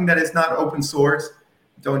 nothing that is not open source,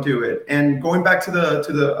 don't do it. And going back to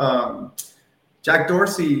the Jack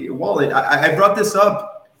Dorsey wallet, I brought this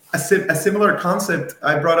up, a similar concept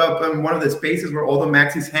I brought up in one of the spaces where all the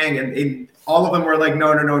maxis hang, and all of them were like,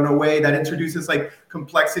 no way. That introduces like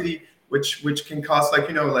complexity, which can cause like,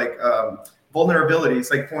 you know, like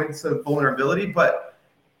vulnerabilities, like points of vulnerability. But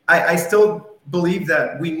I still believe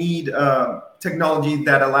that we need technology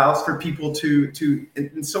that allows for people to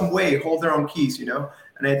in some way hold their own keys, you know.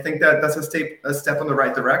 And I think that that's a step in the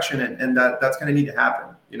right direction, and that's going to need to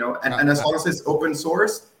happen, you know. And as long as it's open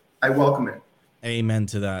source, I welcome it. Amen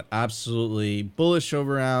to that. Absolutely bullish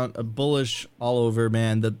bullish all over,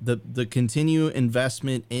 man. The continued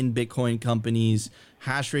investment in Bitcoin companies,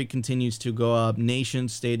 hash rate continues to go up, nation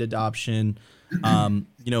state adoption, you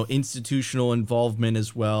know, institutional involvement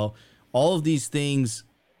as well. All of these things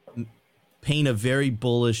paint a very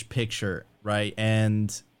bullish picture, right?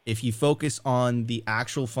 And if you focus on the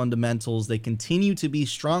actual fundamentals, they continue to be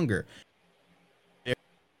stronger.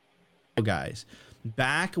 Guys,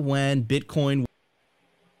 back when Bitcoin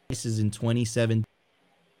prices in 2017,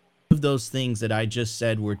 of those things that I just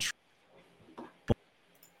said were true.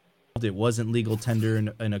 It wasn't legal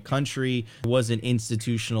tender in a country. It wasn't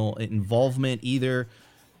institutional involvement either.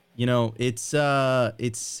 You know, it's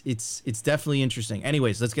definitely interesting.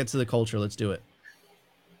 Anyways, let's get to the culture. Let's do it.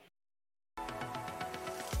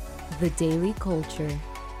 The Daily Culture.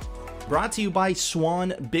 Brought to you by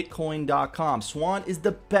SwanBitcoin.com. Swan is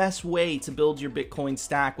the best way to build your Bitcoin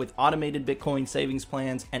stack with automated Bitcoin savings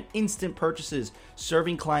plans and instant purchases,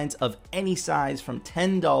 serving clients of any size from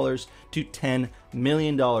 $10 to $10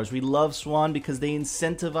 million. We love Swan because they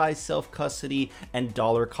incentivize self-custody and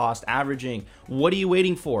dollar cost averaging. What are you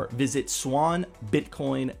waiting for? Visit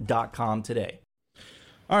swanbitcoin.com today.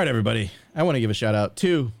 All right, everybody. I want to give a shout out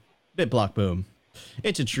to BitBlock Boom.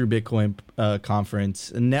 It's a true Bitcoin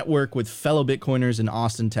conference, a network with fellow Bitcoiners in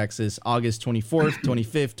Austin, Texas, August 24th,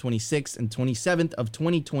 25th, 26th, and 27th of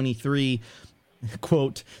 2023.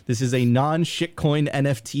 Quote, this is a non-shitcoin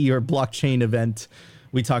NFT or blockchain event.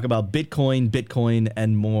 We talk about Bitcoin,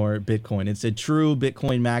 and more Bitcoin. It's a true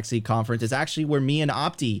Bitcoin Maxi conference. It's actually where me and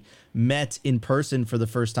Opti met in person for the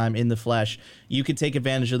first time in the flesh. You could take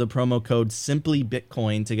advantage of the promo code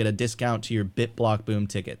SimplyBitcoin to get a discount to your BitBlock Boom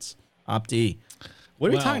tickets. Opti, what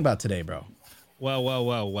are we talking about today, bro?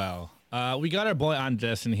 Well. We got our boy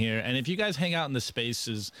Andres in here, and if you guys hang out in the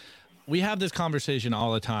spaces, we have this conversation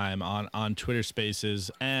all the time on Twitter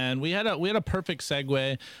Spaces, and we had a perfect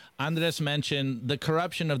segue. Andres mentioned the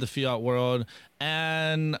corruption of the fiat world,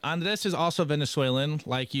 and Andres is also Venezuelan,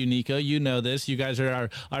 like you, Nico. You know this. You guys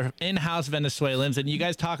are our in-house Venezuelans, and you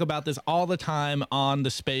guys talk about this all the time on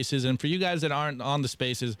the Spaces. And for you guys that aren't on the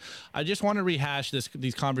Spaces, I just want to rehash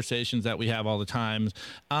these conversations that we have all the time.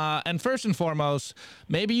 And first and foremost,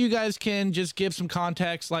 maybe you guys can just give some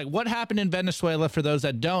context, like what happened in Venezuela for those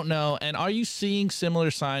that don't know, and are you seeing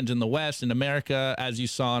similar signs in the West, in America, as you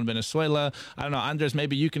saw in Venezuela? I don't know, Andres,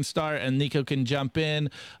 maybe you can start and Nico can jump in,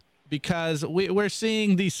 because we're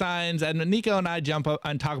seeing these signs, and Nico and I jump up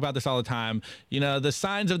and talk about this all the time. You know, the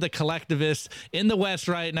signs of the collectivists in the West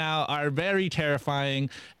right now are very terrifying,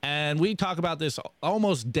 and we talk about this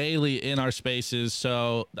almost daily in our spaces.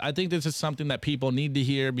 So I think this is something that people need to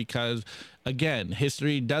hear because, again,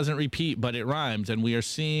 history doesn't repeat, but it rhymes, and we are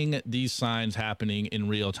seeing these signs happening in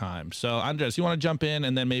real time. So, Andres, you want to jump in,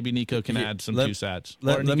 and then maybe Nico can add some two sats.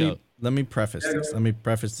 Let me preface this. Let me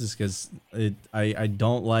preface this because I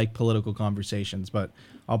don't like political conversations, but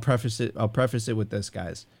I'll preface it with this,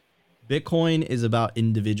 guys. Bitcoin is about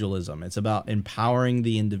individualism. It's about empowering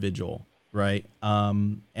the individual, right?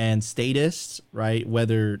 And statists, right?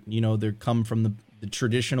 Whether they come from the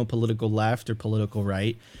traditional political left or political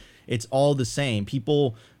right, it's all the same.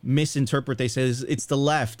 People misinterpret. They say it's the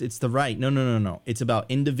left, it's the right. No. It's about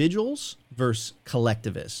individuals versus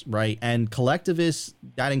collectivists, right? And collectivists,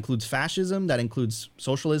 that includes fascism, that includes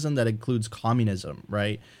socialism, that includes communism,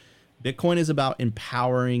 right? Bitcoin is about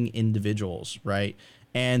empowering individuals, right?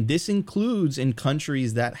 And this includes in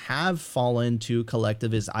countries that have fallen to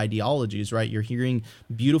collectivist ideologies, right? You're hearing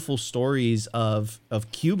beautiful stories of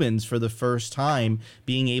Cubans for the first time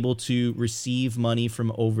being able to receive money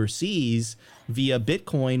from overseas via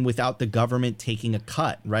Bitcoin without the government taking a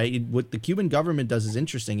cut, right? What the Cuban government does is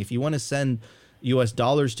interesting. If you want to send US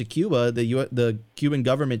dollars to Cuba, the Cuban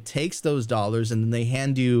government takes those dollars and then they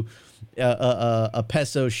hand you a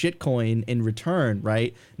peso shitcoin in return,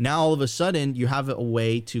 right? Now all of a sudden you have a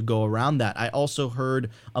way to go around that. I also heard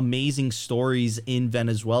amazing stories in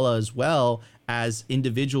Venezuela as well, as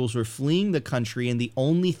individuals were fleeing the country and the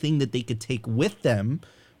only thing that they could take with them,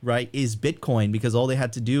 right, is Bitcoin, because all they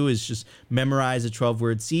had to do is just memorize a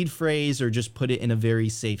 12-word seed phrase or just put it in a very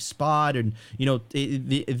safe spot. And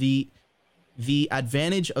the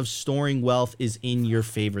advantage of storing wealth is in your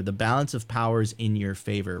favor. The balance of power is in your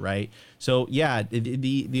favor, right? So yeah,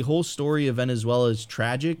 the whole story of Venezuela is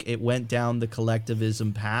tragic. It went down the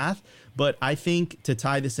collectivism path, but I think to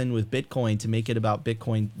tie this in with Bitcoin, to make it about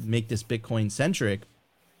Bitcoin, make this Bitcoin centric,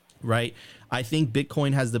 right? I think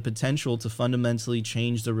Bitcoin has the potential to fundamentally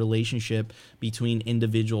change the relationship between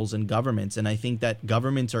individuals and governments. And I think that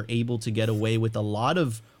governments are able to get away with a lot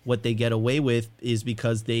of what they get away with is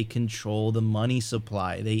because they control the money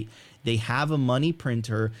supply. They have a money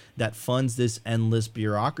printer that funds this endless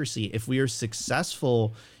bureaucracy. If we are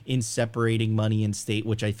successful in separating money and state,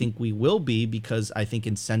 which I think we will be, because I think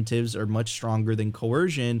incentives are much stronger than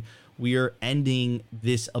coercion, we are ending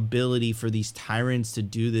this ability for these tyrants to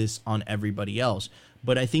do this on everybody else.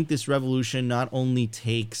 But I think this revolution not only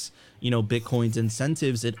takes, Bitcoin's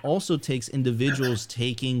incentives, it also takes individuals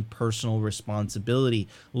taking personal responsibility,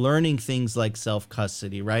 learning things like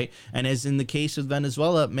self-custody, right? And as in the case of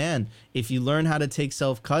Venezuela, man, if you learn how to take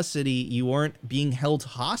self-custody, you aren't being held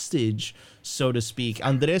hostage, so to speak.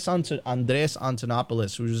 Andres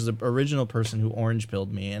Antonopoulos, who was the original person who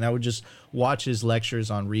orange-pilled me, and I would just watch his lectures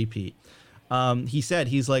on repeat.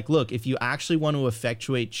 He's like, look, if you actually want to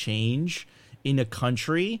effectuate change in a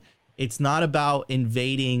country, it's not about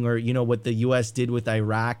invading or, what the US did with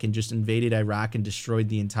Iraq and just invaded Iraq and destroyed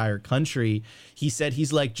the entire country.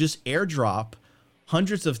 He's like, just airdrop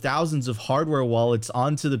hundreds of thousands of hardware wallets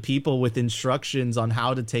onto the people with instructions on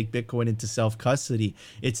how to take Bitcoin into self-custody.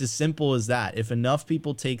 It's as simple as that. If enough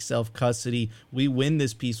people take self-custody, we win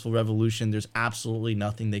this peaceful revolution. There's absolutely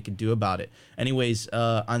nothing they can do about it. Anyways,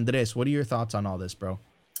 Andres, what are your thoughts on all this, bro?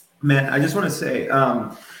 Man, I just want to say,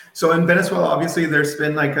 so in Venezuela, obviously, there's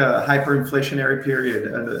been like a hyperinflationary period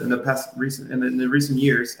in the recent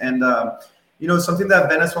years, and something that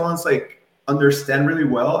Venezuelans like understand really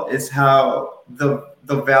well is how the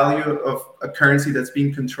value of a currency that's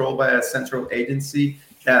being controlled by a central agency,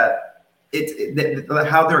 that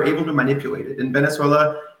how they're able to manipulate it. In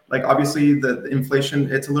Venezuela, like obviously the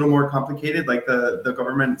inflation, it's a little more complicated. Like the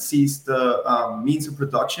government sees the means of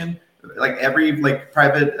production. Like every like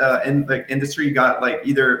private industry got like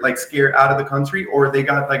either like scared out of the country, or they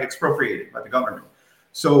got like expropriated by the government.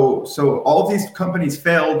 So all of these companies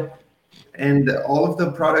failed, and all of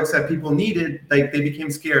the products that people needed, like they became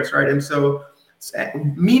scarce, right? And so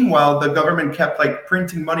meanwhile, the government kept like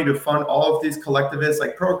printing money to fund all of these collectivist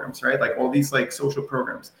like programs, right? Like all these like social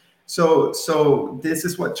programs. So this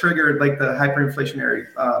is what triggered like the hyperinflationary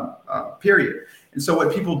period. And so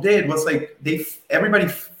what people did was like everybody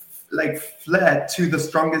fled to the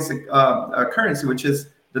strongest currency, which is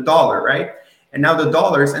the dollar, right? And now the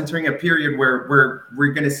dollar is entering a period where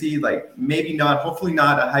we're going to see like maybe not, hopefully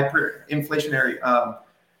not a hyperinflationary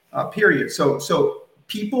period. So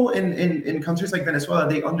people in countries like Venezuela,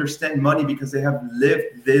 they understand money because they have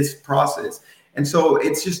lived this process, and so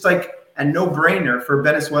it's just like a no-brainer for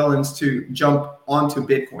Venezuelans to jump onto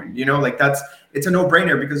Bitcoin. It's a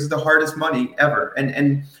no-brainer because it's the hardest money ever.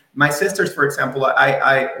 And my sisters, for example,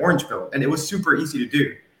 I orange pilled, and it was super easy to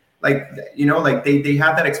do. They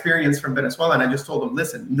had that experience from Venezuela, and I just told them,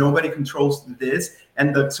 listen, nobody controls this,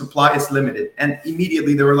 and the supply is limited. And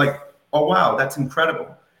immediately they were like, oh, wow, that's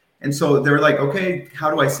incredible. And so they were like, okay,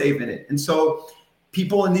 how do I save in it? And so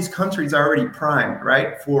people in these countries are already primed,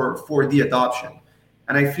 right, for the adoption.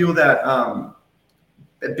 And I feel that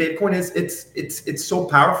Bitcoin it's so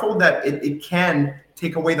powerful that it can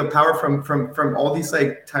take away the power from all these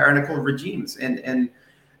like tyrannical regimes. And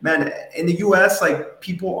man, in the US, like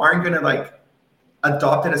people aren't gonna like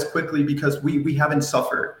adopt it as quickly because we haven't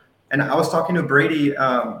suffered. And I was talking to Brady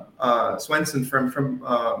Swenson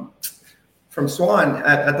from Swan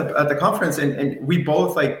at the conference, and we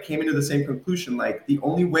both like came into the same conclusion. Like the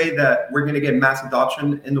only way that we're gonna get mass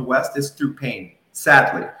adoption in the West is through pain.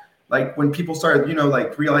 Sadly, like when people started,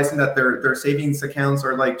 like realizing that their savings accounts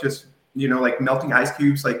are like just, like melting ice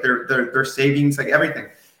cubes, like their savings, like everything.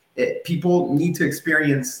 People need to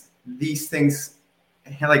experience these things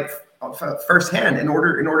like firsthand in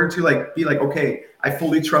order to like be like, okay, I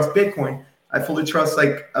fully trust Bitcoin. I fully trust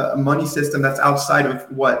like a money system that's outside of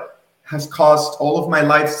what has caused all of my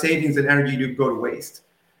life savings and energy to go to waste.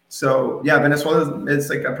 So yeah, Venezuela is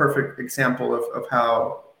like a perfect example of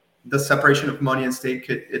how the separation of money and state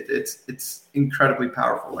it's incredibly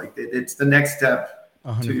powerful. Like it's the next step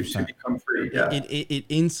to become free. Yeah. It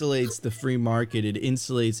insulates the free market. It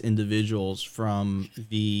insulates individuals from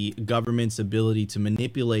the government's ability to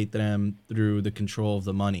manipulate them through the control of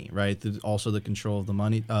the money, right? Also the control of the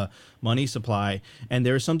money supply. And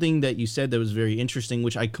there's something that you said that was very interesting,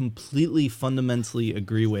 which I completely fundamentally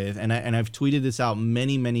agree with. And I've tweeted this out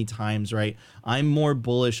many, many times, right? I'm more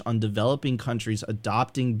bullish on developing countries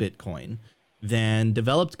adopting Bitcoin than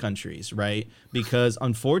developed countries, right? Because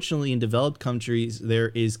unfortunately in developed countries, there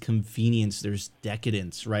is convenience, there's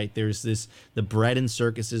decadence, right? There's the bread and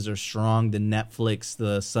circuses are strong, the Netflix,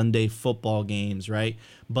 the Sunday football games, right?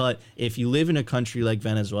 But if you live in a country like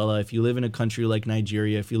Venezuela, if you live in a country like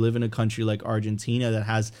Nigeria, if you live in a country like Argentina that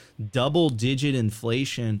has double-digit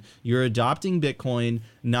inflation, you're adopting Bitcoin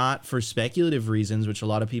not for speculative reasons, which a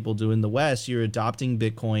lot of people do in the West. You're adopting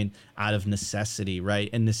Bitcoin out of necessity, right?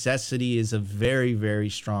 And necessity is a very, very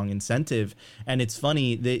strong incentive. And it's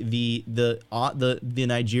funny, the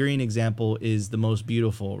Nigerian example is the most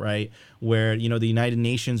beautiful, right? Where, the United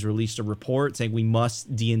Nations released a report saying we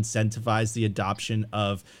must de-incentivize the adoption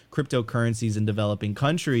of cryptocurrencies in developing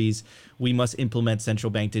countries. We must implement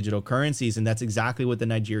central bank digital currencies. And that's exactly what the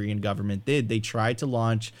Nigerian government did. They tried to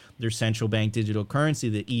launch their central bank digital currency,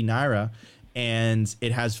 the e-Naira, and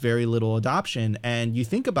it has very little adoption. And you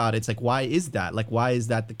think about it, it's like, why is that? Like, why is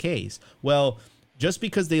that the case? Well, just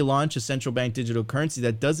because they launch a central bank digital currency,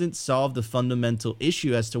 that doesn't solve the fundamental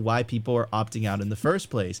issue as to why people are opting out in the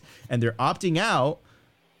first place. And they're opting out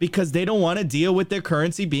because they don't want to deal with their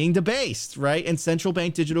currency being debased, right? And central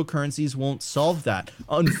bank digital currencies won't solve that.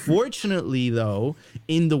 Unfortunately, though,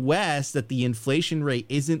 in the West, that the inflation rate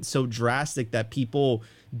isn't so drastic that people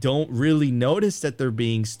don't really notice that they're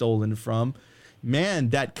being stolen from. man,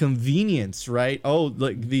 that convenience, right? Oh,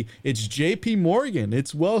 like it's JP Morgan,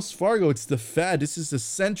 it's Wells Fargo, it's the Fed. This is the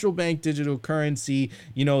central bank digital currency.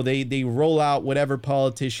 You know, they roll out whatever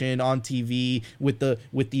politician on TV with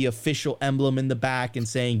the official emblem in the back and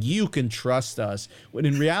saying you can trust us. When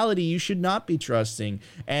in reality, you should not be trusting.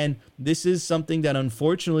 And this is something that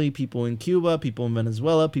unfortunately people in Cuba, people in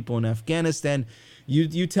Venezuela, people in Afghanistan,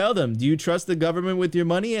 you tell them, do you trust the government with your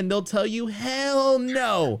money? And they'll tell you, hell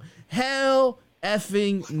no, hell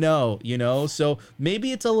effing no, you know? So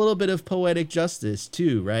maybe it's a little bit of poetic justice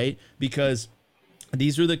too, right? Because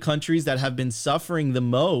these are the countries that have been suffering the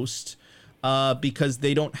most because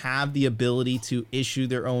they don't have the ability to issue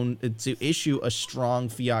a strong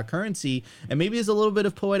fiat currency. And maybe it's a little bit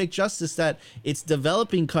of poetic justice that it's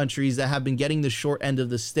developing countries that have been getting the short end of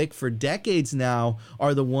the stick for decades now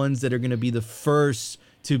are the ones that are going to be the first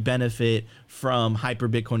to benefit from hyper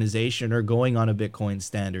Bitcoinization or going on a Bitcoin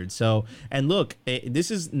standard. So, and look, this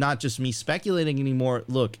is not just me speculating anymore.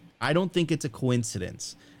 Look, I don't think it's a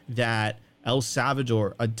coincidence that El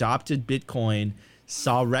Salvador adopted Bitcoin,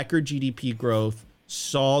 saw record GDP growth,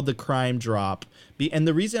 saw the crime drop. And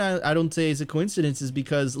the reason I don't say it's a coincidence is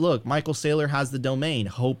because, look, Michael Saylor has the domain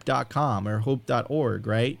hope.com or hope.org,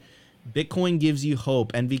 right? Bitcoin gives you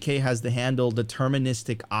hope. NVK has the handle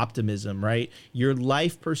deterministic optimism, right? Your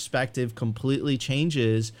life perspective completely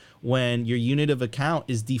changes when your unit of account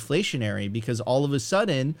is deflationary, because all of a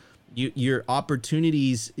sudden your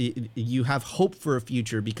opportunities, you have hope for a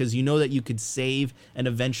future because you know that you could save and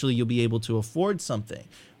eventually you'll be able to afford something.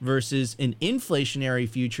 Versus an inflationary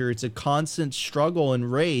future, it's a constant struggle and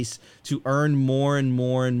race to earn more and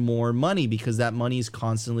more and more money because that money is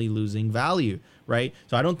constantly losing value, right?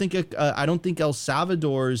 So I don't think El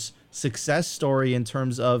Salvador's success story in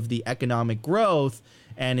terms of the economic growth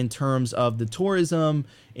and in terms of the tourism,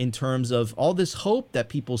 in terms of all this hope that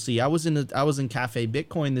people see. I was in Cafe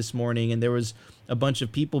Bitcoin this morning, and there was a bunch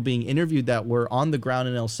of people being interviewed that were on the ground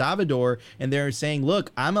in El Salvador, and they're saying,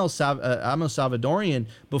 look, I'm a Salvadorian.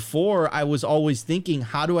 Before, I was always thinking,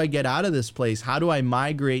 how do I get out of this place? How do I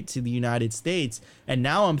migrate to the United States? And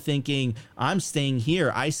now I'm thinking, I'm staying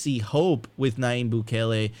here. I see hope with Nayib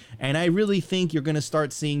Bukele, and I really think you're going to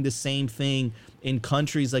start seeing the same thing in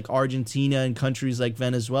countries like Argentina and countries like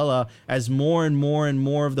Venezuela, as more and more and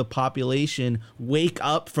more of the population wake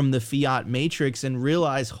up from the fiat matrix and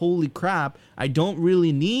realize, holy crap, I don't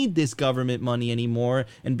really need this government money anymore.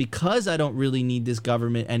 And because I don't really need this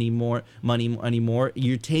government money anymore,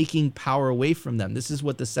 you're taking power away from them. This is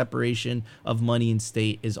what the separation of money and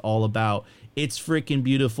state is all about. It's freaking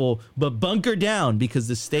beautiful, but bunker down, because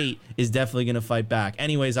the state is definitely going to fight back.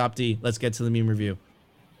 Anyways, Opti, let's get to the meme review.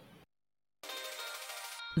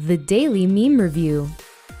 The Daily Meme Review.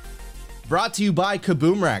 Brought to you by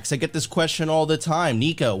Kaboomracks. I get this question all the time.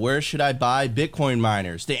 Nico, where should I buy Bitcoin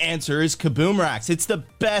miners? The answer is Kaboomracks. It's the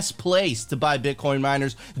best place to buy Bitcoin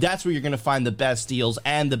miners. That's where you're going to find the best deals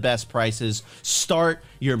and the best prices. Start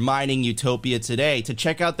your mining utopia today. To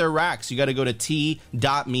check out their racks, you got to go to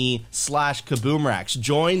t.me/Kaboomracks.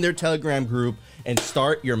 Join their Telegram group and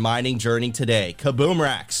start your mining journey today.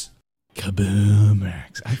 Kaboomracks.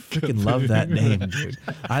 Kaboomracks. I freaking love that name, dude.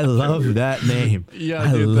 I love that name. Yeah,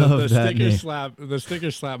 I dude, love the that sticker name. slap. The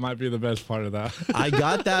sticker slap might be the best part of that. I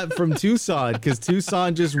got that from Tucson because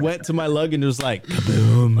Tucson just went to my lug and was like,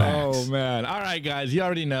 Kaboomracks. Oh, man. All right, guys. You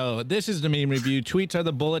already know. This is the meme review. Tweets are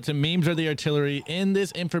the bullets and memes are the artillery. In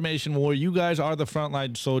this information war, you guys are the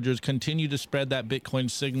frontline soldiers. Continue to spread that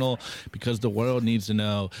Bitcoin signal because the world needs to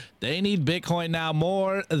know. They need Bitcoin now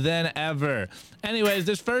more than ever. Anyways,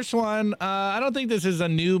 this first one, I don't think this is a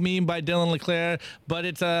new meme by Dylan Leclerc, but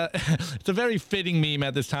it's a very fitting meme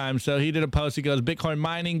at this time. So he did a post. He goes, Bitcoin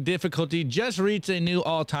mining difficulty just reached a new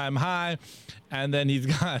all-time high. And then he's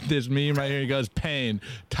got this meme right here. He goes, pain,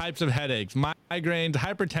 types of headaches, migraines,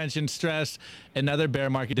 hypertension, stress, and other bear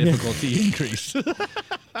market difficulty increase.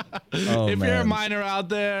 If you're a miner out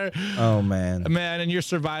there, and you're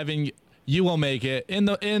surviving, you will make it. In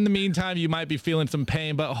the meantime, you might be feeling some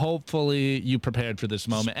pain, but hopefully you prepared for this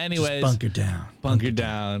moment. Anyways, just bunker down. Bunker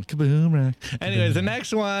down. Kaboom. Anyways, the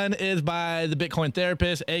next one is by the Bitcoin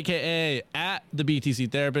Therapist, aka at the BTC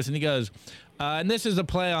Therapist, and he goes, and this is a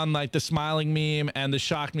play on like the smiling meme and the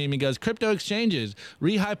shocked meme. He goes, crypto exchanges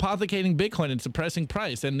rehypothecating Bitcoin and suppressing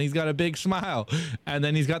price. And he's got a big smile. And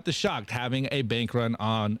then he's got the shocked having a bank run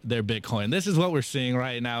on their Bitcoin. This is what we're seeing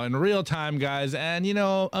right now in real time, guys. And, you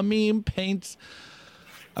know, a meme paints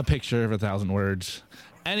a picture of 1,000 words.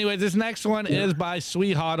 Anyway, this next one is by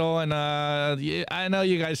Sweet Hodl, and I know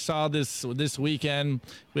you guys saw this weekend.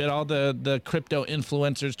 We had all the crypto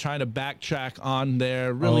influencers trying to backtrack on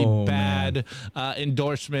their really bad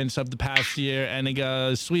endorsements of the past year, and he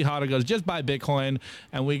goes, Sweet Hodl goes, just buy Bitcoin,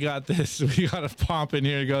 and we got a Pomp in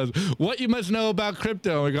here. He goes, what you must know about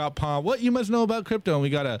crypto. And we got Pomp, what you must know about crypto, and we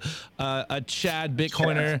got a Chad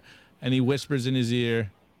Bitcoiner, and he whispers in his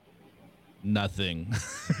ear, nothing.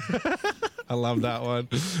 I love that one.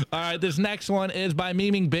 All right, this next one is by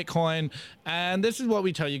Memeing Bitcoin, and this is what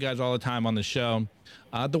we tell you guys all the time on the show.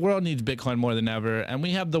 The world needs Bitcoin more than ever, and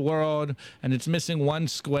we have the world, and it's missing one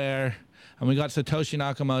square, and we got Satoshi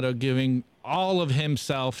Nakamoto giving all of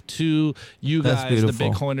himself to you guys, the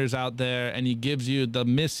Bitcoiners out there, and he gives you the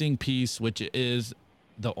missing piece, which is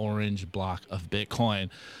the orange block of Bitcoin.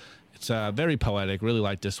 It's very poetic. Really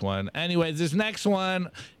like this one. Anyways, this next one,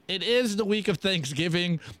 it is the week of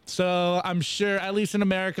Thanksgiving. So I'm sure, at least in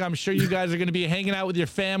America, I'm sure you guys are going to be hanging out with your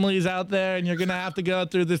families out there, and you're going to have to go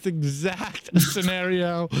through this exact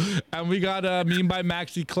scenario. And we got a meme by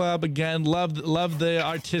Maxi Club. Again, love the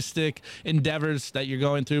artistic endeavors that you're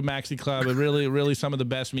going through, Maxi Club. And really some of the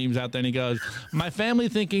best memes out there. And he goes, my family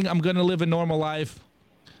thinking I'm going to live a normal life.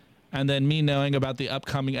 And then me knowing about the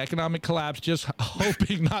upcoming economic collapse, just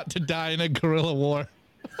hoping not to die in a guerrilla war.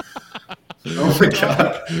 Oh my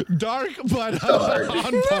God. Dark, but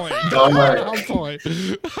on point. Dark. On point.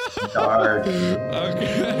 Dark.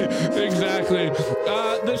 Okay, exactly.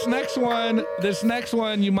 This next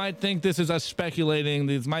one, you might think this is us speculating.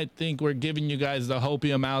 These might think we're giving you guys the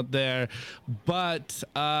hopium out there, but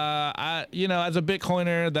as a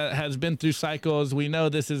Bitcoiner that has been through cycles, we know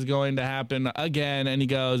this is going to happen again. And he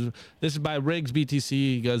goes, this is by Riggs BTC.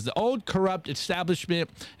 He goes, the old corrupt establishment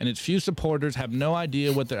and its few supporters have no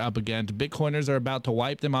idea what they're up against. Bitcoiners are about to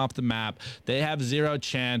wipe them off the map. They have zero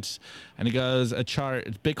chance. And he goes, a chart,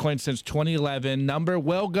 it's Bitcoin since 2011. Number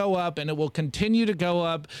will go up, and it will continue to go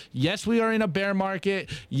up. Yes, we are in a bear market.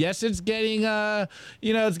 Yes, it's getting,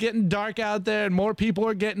 it's getting dark out there, and more people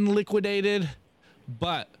are getting liquidated.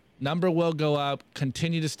 But number will go up.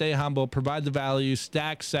 Continue to stay humble. Provide the value.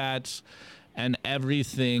 Stack sats. And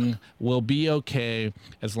everything will be okay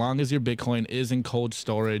as long as your Bitcoin is in cold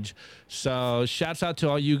storage. So shouts out to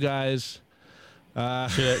all you guys.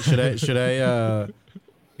 Should I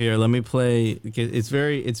here, let me play. It's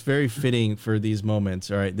very fitting for these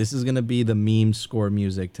moments. All right, this is gonna be the meme score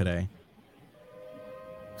music today.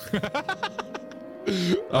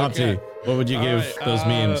 Opti, what would you give those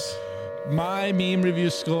memes? My meme review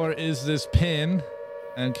score is this pin.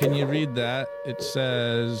 And can you read that? It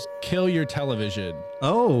says, kill your television.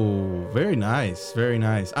 Oh, very nice. Very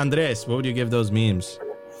nice. Andres, what would you give those memes?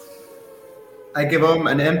 I give them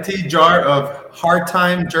an empty jar of Hard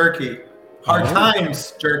Time Jerky. Hard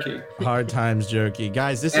Times Jerky. Hard Times Jerky.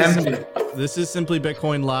 Guys, this is Simply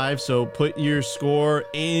Bitcoin Live, so put your score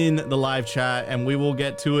in the live chat, and we will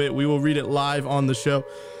get to it. We will read it live on the show.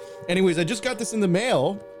 Anyways, I just got this in the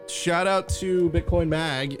mail. Shout out to Bitcoin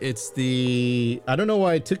Mag. It's I don't know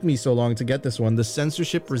why it took me so long to get this one, the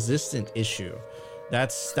censorship resistant issue.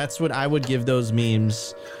 That's what I would give those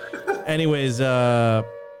memes. Anyways,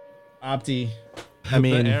 Opti, I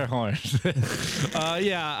mean, the air horns.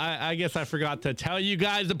 I guess I forgot to tell you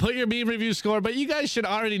guys to put your meme review score, but you guys should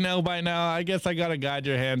already know by now. I guess I gotta guide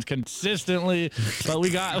your hands consistently, but we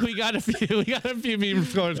got a few meme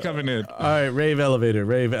scores coming in. All right, Rave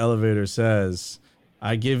Elevator says,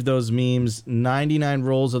 I give those memes 99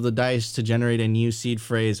 rolls of the dice to generate a new seed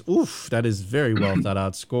phrase. Oof, that is very well thought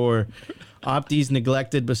out score. Opti's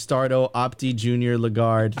neglected Bastardo, Opti Junior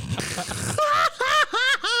Lagarde.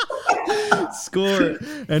 Score,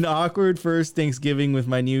 an awkward first Thanksgiving with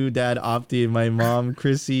my new dad Opti and my mom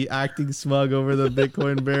Chrissy acting smug over the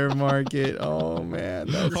Bitcoin bear market. Oh man,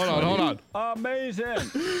 that's hold on. Amazing.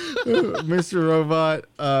 Mr. Robot,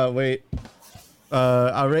 wait.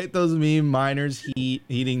 I'll rate those meme miners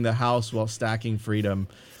heating the house while stacking freedom.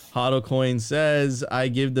 HODLcoin says, I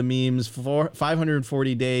give the memes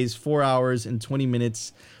 540 days, 4 hours, and 20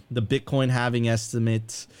 minutes. The Bitcoin halving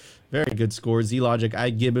estimate. Very good score. Z-Logic, I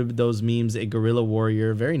give those memes a guerrilla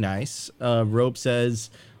warrior. Very nice. Rope says,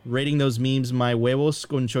 rating those memes my huevos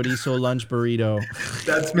con chorizo lunch burrito.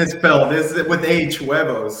 That's misspelled. This is with H,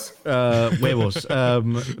 huevos. Huevos.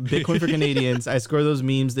 Bitcoin for Canadians. I score those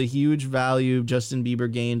memes the huge value Justin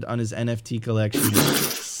Bieber gained on his NFT collection.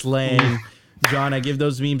 Slang. John, I give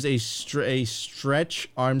those memes a Stretch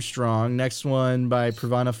Armstrong. Next one by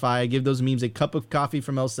Pravanify. I give those memes a cup of coffee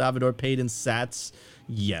from El Salvador paid in sats.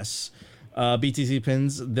 Yes. BTC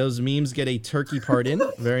pins, those memes get a turkey part in.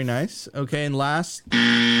 Very nice. Okay, and last,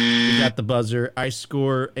 we got the buzzer. I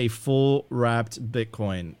score a full wrapped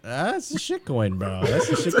Bitcoin. That's a shit coin, bro. That's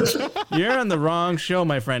a shit coin. You're on the wrong show,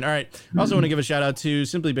 my friend. All right. I also want to give a shout out to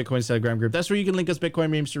Simply Bitcoin's Telegram group. That's where you can link us Bitcoin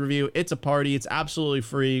memes to review. It's a party. It's absolutely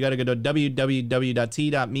free. You got to go to www.t.me/the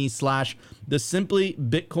Simply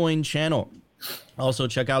Bitcoin channel. Also,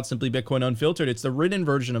 check out Simply Bitcoin Unfiltered. It's the written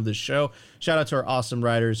version of this show. Shout out to our awesome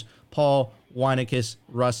writers, Paul, Weinicus,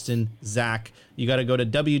 Rustin, Zach. You got to go to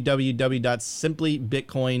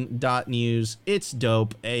www.simplybitcoin.news. It's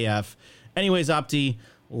dope AF. Anyways, Opti,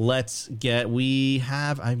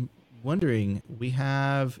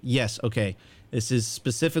 yes, okay. This is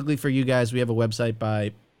specifically for you guys. We have a website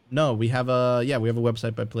by, we have a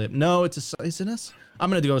website by Play. No, isn't us?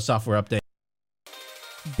 I'm going to go with software update.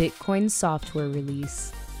 Bitcoin software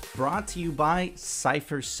release. Brought to you by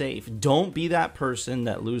CipherSafe. Don't be that person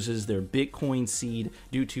that loses their Bitcoin seed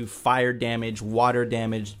due to fire damage, water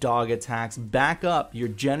damage, dog attacks. Back up your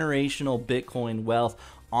generational Bitcoin wealth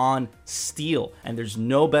on Steel, and there's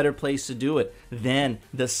no better place to do it than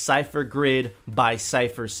the Cypher Grid by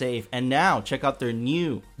CipherSafe. And now check out their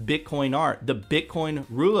new Bitcoin art, the Bitcoin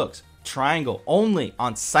Rulux triangle, only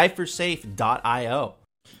on cyphersafe.io. All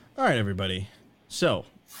right, everybody. So,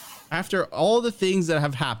 after all the things that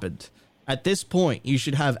have happened, at this point, you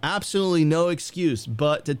should have absolutely no excuse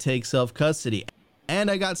but to take self-custody.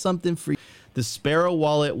 And I got something for you. The Sparrow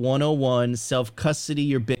Wallet 101 Self-Custody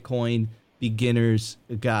Your Bitcoin Beginner's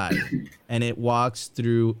Guide. And it walks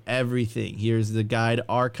through everything. Here's the guide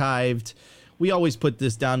archived. We always put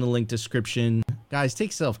this down in the link description. Guys,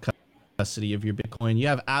 take self-custody of your Bitcoin. You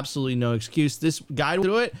have absolutely no excuse. This guide will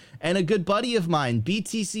do it. And a good buddy of mine,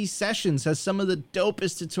 BTC Sessions, has some of the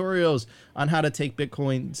dopest tutorials on how to take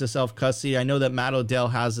Bitcoin to self-custody. I know that Matt Odell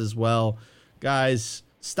has as well. Guys,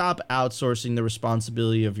 stop outsourcing the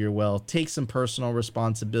responsibility of your wealth. Take some personal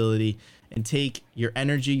responsibility and take your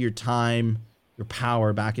energy, your time, your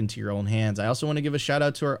power back into your own hands. I also want to give a shout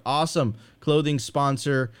out to our awesome clothing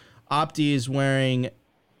sponsor. Opti is wearing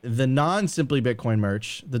the non-Simply Bitcoin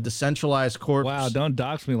merch, the Decentralized Corpse. Wow, don't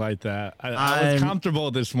dox me like that. I was comfortable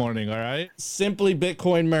this morning, all right? Simply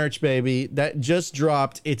Bitcoin merch, baby. That just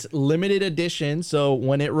dropped. It's limited edition, so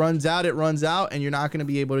when it runs out, and you're not going to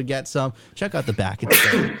be able to get some. Check out the back.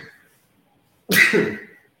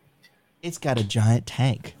 It's got a giant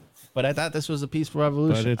tank. But I thought this was a peaceful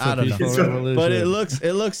revolution. I don't know. But it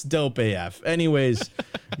looks dope AF. Anyways,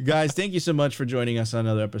 guys, thank you so much for joining us on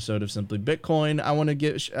another episode of Simply Bitcoin. I want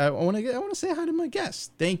to say hi to my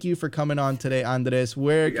guest. Thank you for coming on today, Andres.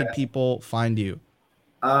 Where can people find you?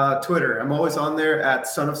 Twitter. I'm always on there at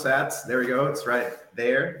Son of Sats. There we go. It's right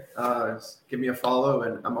there. Just give me a follow,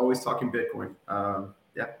 and I'm always talking Bitcoin.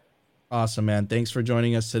 Yeah. Awesome, man. Thanks for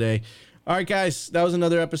joining us today. All right, guys, that was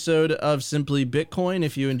another episode of Simply Bitcoin.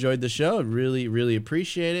 If you enjoyed the show, I really, really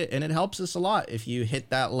appreciate it. And it helps us a lot if you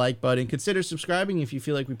hit that like button. Consider subscribing if you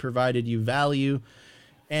feel like we provided you value.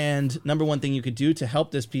 And number one thing you could do to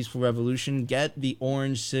help this peaceful revolution, get the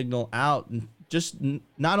orange signal out. Just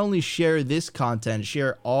not only share this content,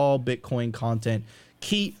 share all Bitcoin content.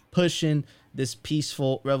 Keep pushing this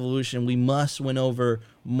peaceful revolution. We must win over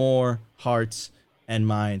more hearts and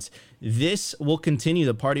minds. This will continue.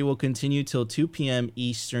 The party will continue till 2 p.m.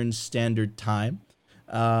 Eastern Standard Time.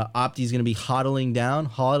 Opti's going to be hodling down.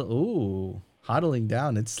 Hodling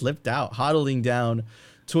down. It slipped out. Hodling down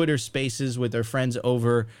Twitter Spaces with our friends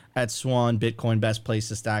over at Swan Bitcoin, best place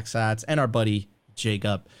to stack sats, and our buddy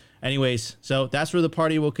Jacob. Anyways, so that's where the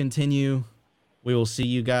party will continue. We will see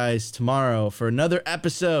you guys tomorrow for another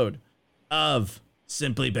episode of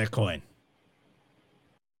Simply Bitcoin.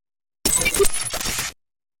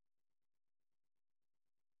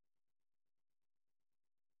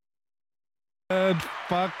 Let's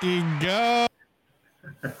fucking go.